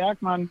Nina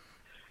Bergman.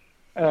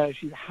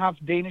 She's half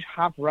Danish,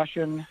 half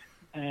Russian,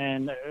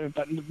 and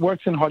but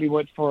works in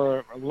Hollywood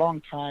for a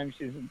long time.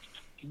 She's a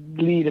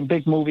lead in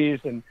big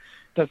movies and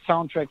does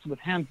soundtracks with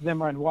Hans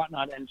Zimmer and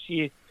whatnot. And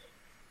she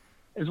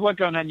is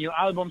working on a new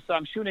album, so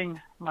I'm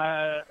shooting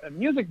my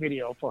music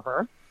video for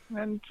her.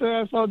 And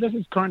so this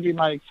is currently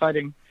my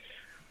exciting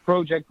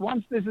project.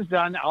 Once this is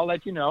done, I'll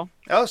let you know.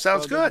 Oh,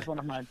 sounds good. This is one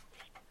of my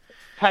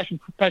passion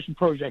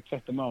projects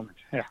at the moment.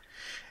 Yeah.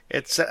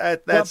 It's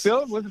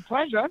Bill, it was a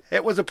pleasure.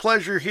 It was a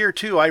pleasure here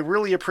too. I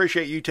really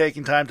appreciate you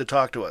taking time to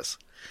talk to us.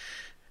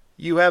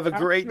 You have a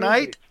great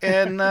night,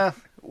 and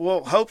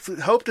we'll hope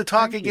to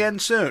talk again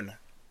soon.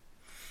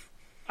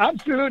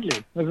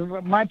 Absolutely. It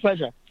was my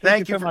pleasure.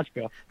 Thank you so much,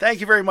 Bill.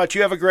 Thank you very much.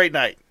 You have a great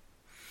night.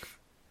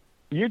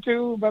 You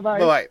too. Bye-bye.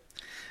 Bye-bye.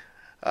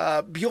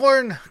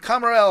 Bjorn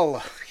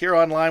Kammerell here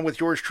online with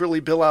yours truly,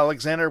 Bill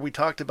Alexander. We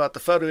talked about the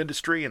photo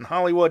industry in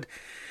Hollywood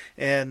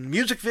and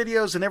music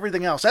videos and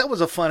everything else. That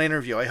was a fun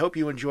interview. I hope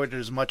you enjoyed it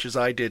as much as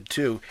I did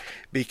too,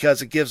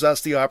 because it gives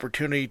us the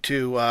opportunity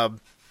to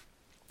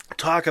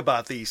talk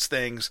about these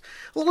things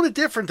a little bit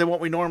different than what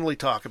we normally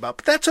talk about,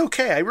 but that's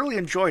okay. I really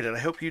enjoyed it. I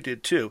hope you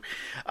did too.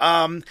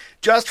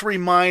 Just a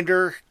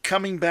reminder,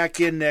 coming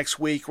back in next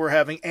week, we're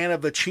having Anna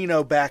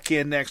Vocino back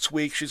in next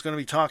week. She's going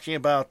to be talking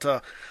about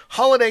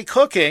holiday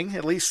cooking.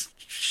 At least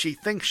she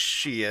thinks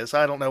she is.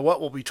 I don't know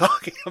what we'll be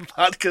talking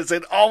about because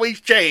it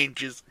always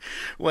changes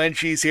when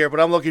she's here, but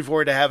I'm looking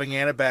forward to having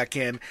Anna back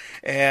in.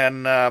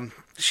 And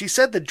she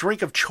said the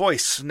drink of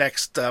choice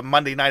next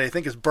Monday night, I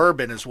think, is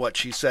bourbon is what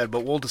she said,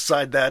 but we'll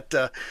decide that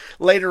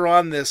later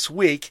on this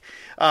week.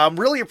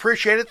 Really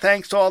appreciate it.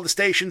 Thanks to all the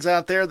stations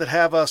out there that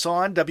have us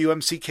on.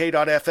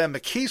 WMCK.FM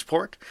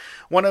McKeesport,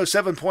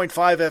 107.5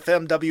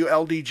 FM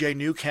WLDJ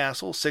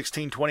Newcastle,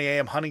 1620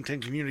 AM Huntington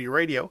Community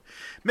Radio,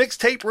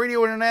 Mixtape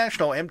Radio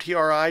International,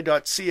 mtri.co.uk,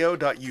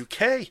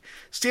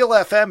 Steel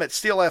FM at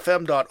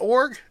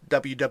steelfm.org,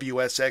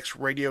 WWSX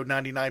Radio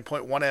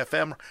 99.1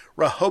 FM,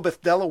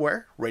 Rehoboth,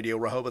 Delaware,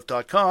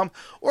 RadioRehoboth.com,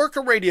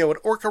 Orca Radio at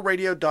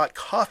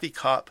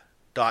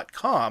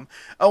orcaradio.coffeecop.com,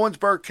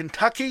 Owensburg,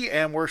 Kentucky,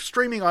 and we're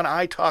streaming on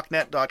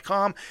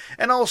italknet.com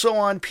and also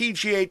on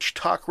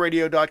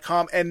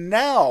pghtalkradio.com. And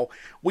now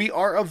we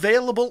are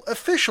available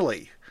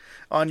officially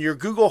on your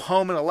Google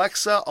Home and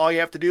Alexa. All you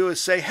have to do is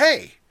say,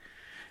 hey,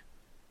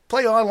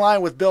 play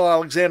online with Bill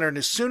Alexander. And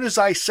as soon as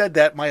I said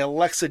that, my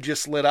Alexa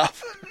just lit up.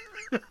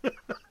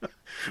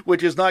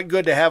 Which is not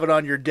good to have it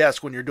on your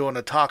desk when you're doing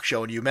a talk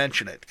show and you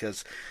mention it,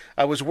 because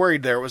I was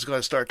worried there it was going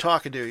to start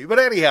talking to you. But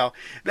anyhow,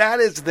 that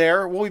is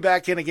there. We'll be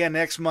back in again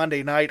next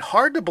Monday night.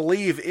 Hard to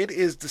believe it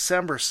is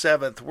December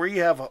 7th. We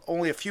have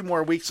only a few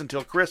more weeks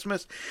until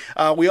Christmas.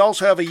 We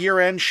also have a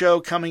year-end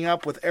show coming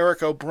up with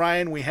Eric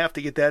O'Brien. We have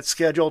to get that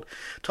scheduled,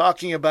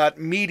 talking about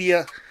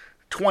media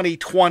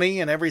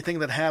 2020 and everything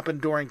that happened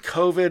during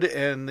COVID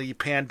and the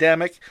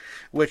pandemic,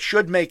 which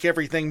should make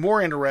everything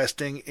more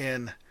interesting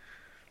in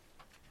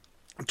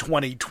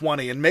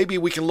 2020, and maybe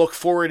we can look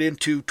forward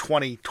into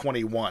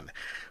 2021.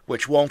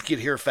 which won't get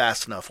here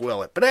fast enough,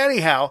 will it? But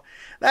anyhow,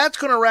 that's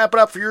going to wrap it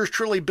up for yours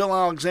truly, Bill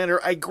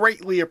Alexander. I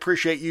greatly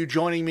appreciate you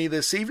joining me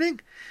this evening,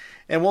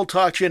 and we'll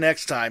talk to you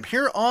next time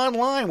here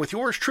online with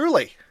yours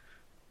truly,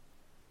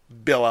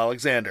 Bill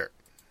Alexander.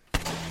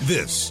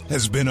 This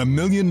has been a $1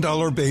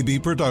 Million Baby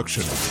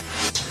production.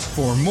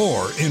 For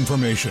more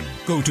information,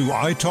 go to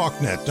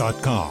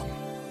italknet.com.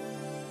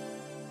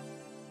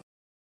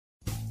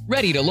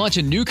 Ready to launch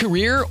a new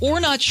career or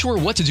not sure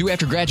what to do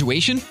after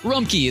graduation?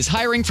 Rumpke is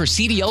hiring for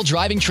CDL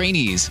driving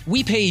trainees.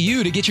 We pay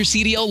you to get your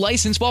CDL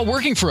license while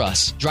working for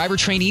us. Driver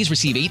trainees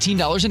receive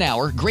 $18 an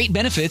hour, great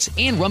benefits,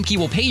 and Rumpke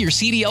will pay your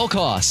CDL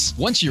costs.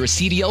 Once you're a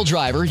CDL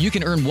driver, you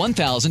can earn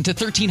 $1,000 to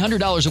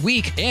 $1,300 a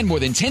week and more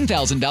than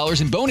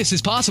 $10,000 in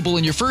bonuses possible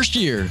in your first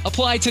year.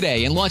 Apply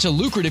today and launch a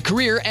lucrative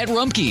career at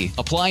Rumpke.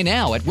 Apply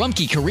now at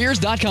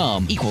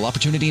rumpkecareers.com. Equal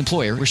opportunity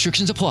employer.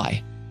 Restrictions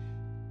apply.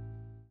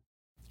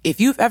 If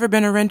you've ever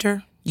been a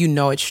renter, you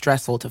know it's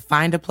stressful to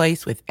find a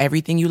place with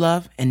everything you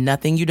love and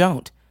nothing you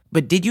don't.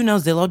 But did you know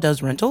Zillow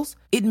does rentals?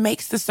 It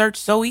makes the search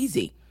so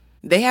easy.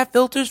 They have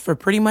filters for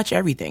pretty much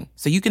everything,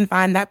 so you can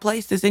find that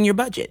place that's in your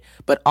budget,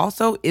 but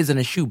also isn't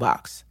a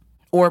shoebox.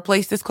 Or a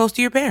place that's close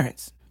to your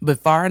parents, but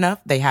far enough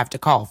they have to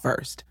call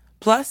first.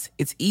 Plus,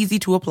 it's easy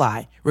to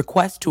apply,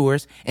 request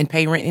tours, and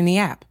pay rent in the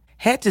app.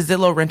 Head to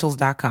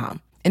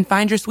ZillowRentals.com and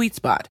find your sweet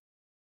spot.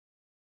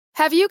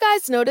 Have you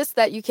guys noticed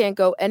that you can't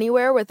go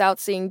anywhere without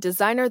seeing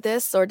designer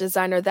this or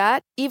designer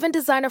that, even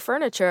designer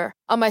furniture?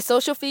 On my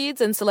social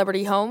feeds and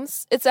celebrity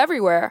homes, it's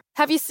everywhere.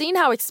 Have you seen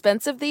how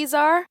expensive these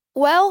are?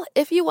 Well,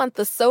 if you want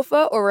the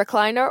sofa or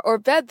recliner or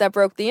bed that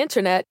broke the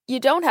internet,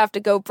 you don't have to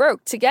go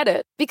broke to get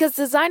it. Because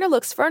Designer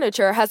Looks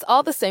Furniture has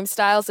all the same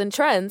styles and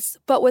trends,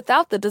 but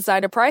without the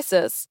designer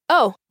prices.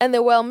 Oh, and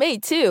they're well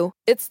made too.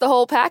 It's the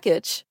whole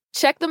package.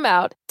 Check them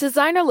out.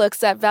 Designer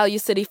Looks at Value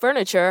City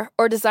Furniture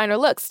or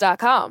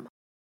designerlooks.com.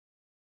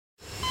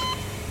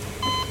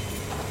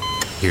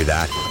 Hear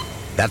that?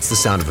 That's the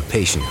sound of a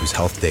patient whose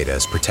health data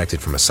is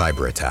protected from a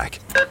cyber attack.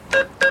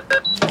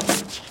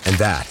 And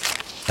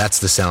that's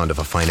the sound of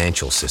a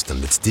financial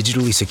system that's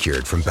digitally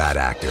secured from bad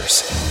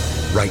actors.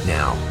 Right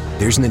now,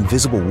 there's an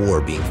invisible war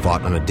being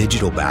fought on a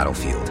digital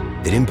battlefield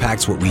that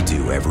impacts what we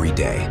do every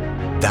day.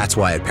 That's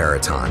why at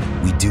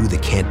Peraton, we do the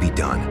can't be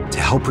done to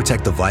help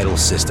protect the vital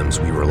systems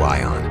we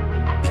rely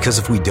on. Because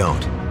if we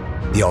don't,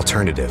 the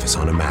alternative is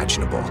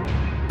unimaginable.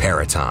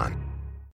 Peraton.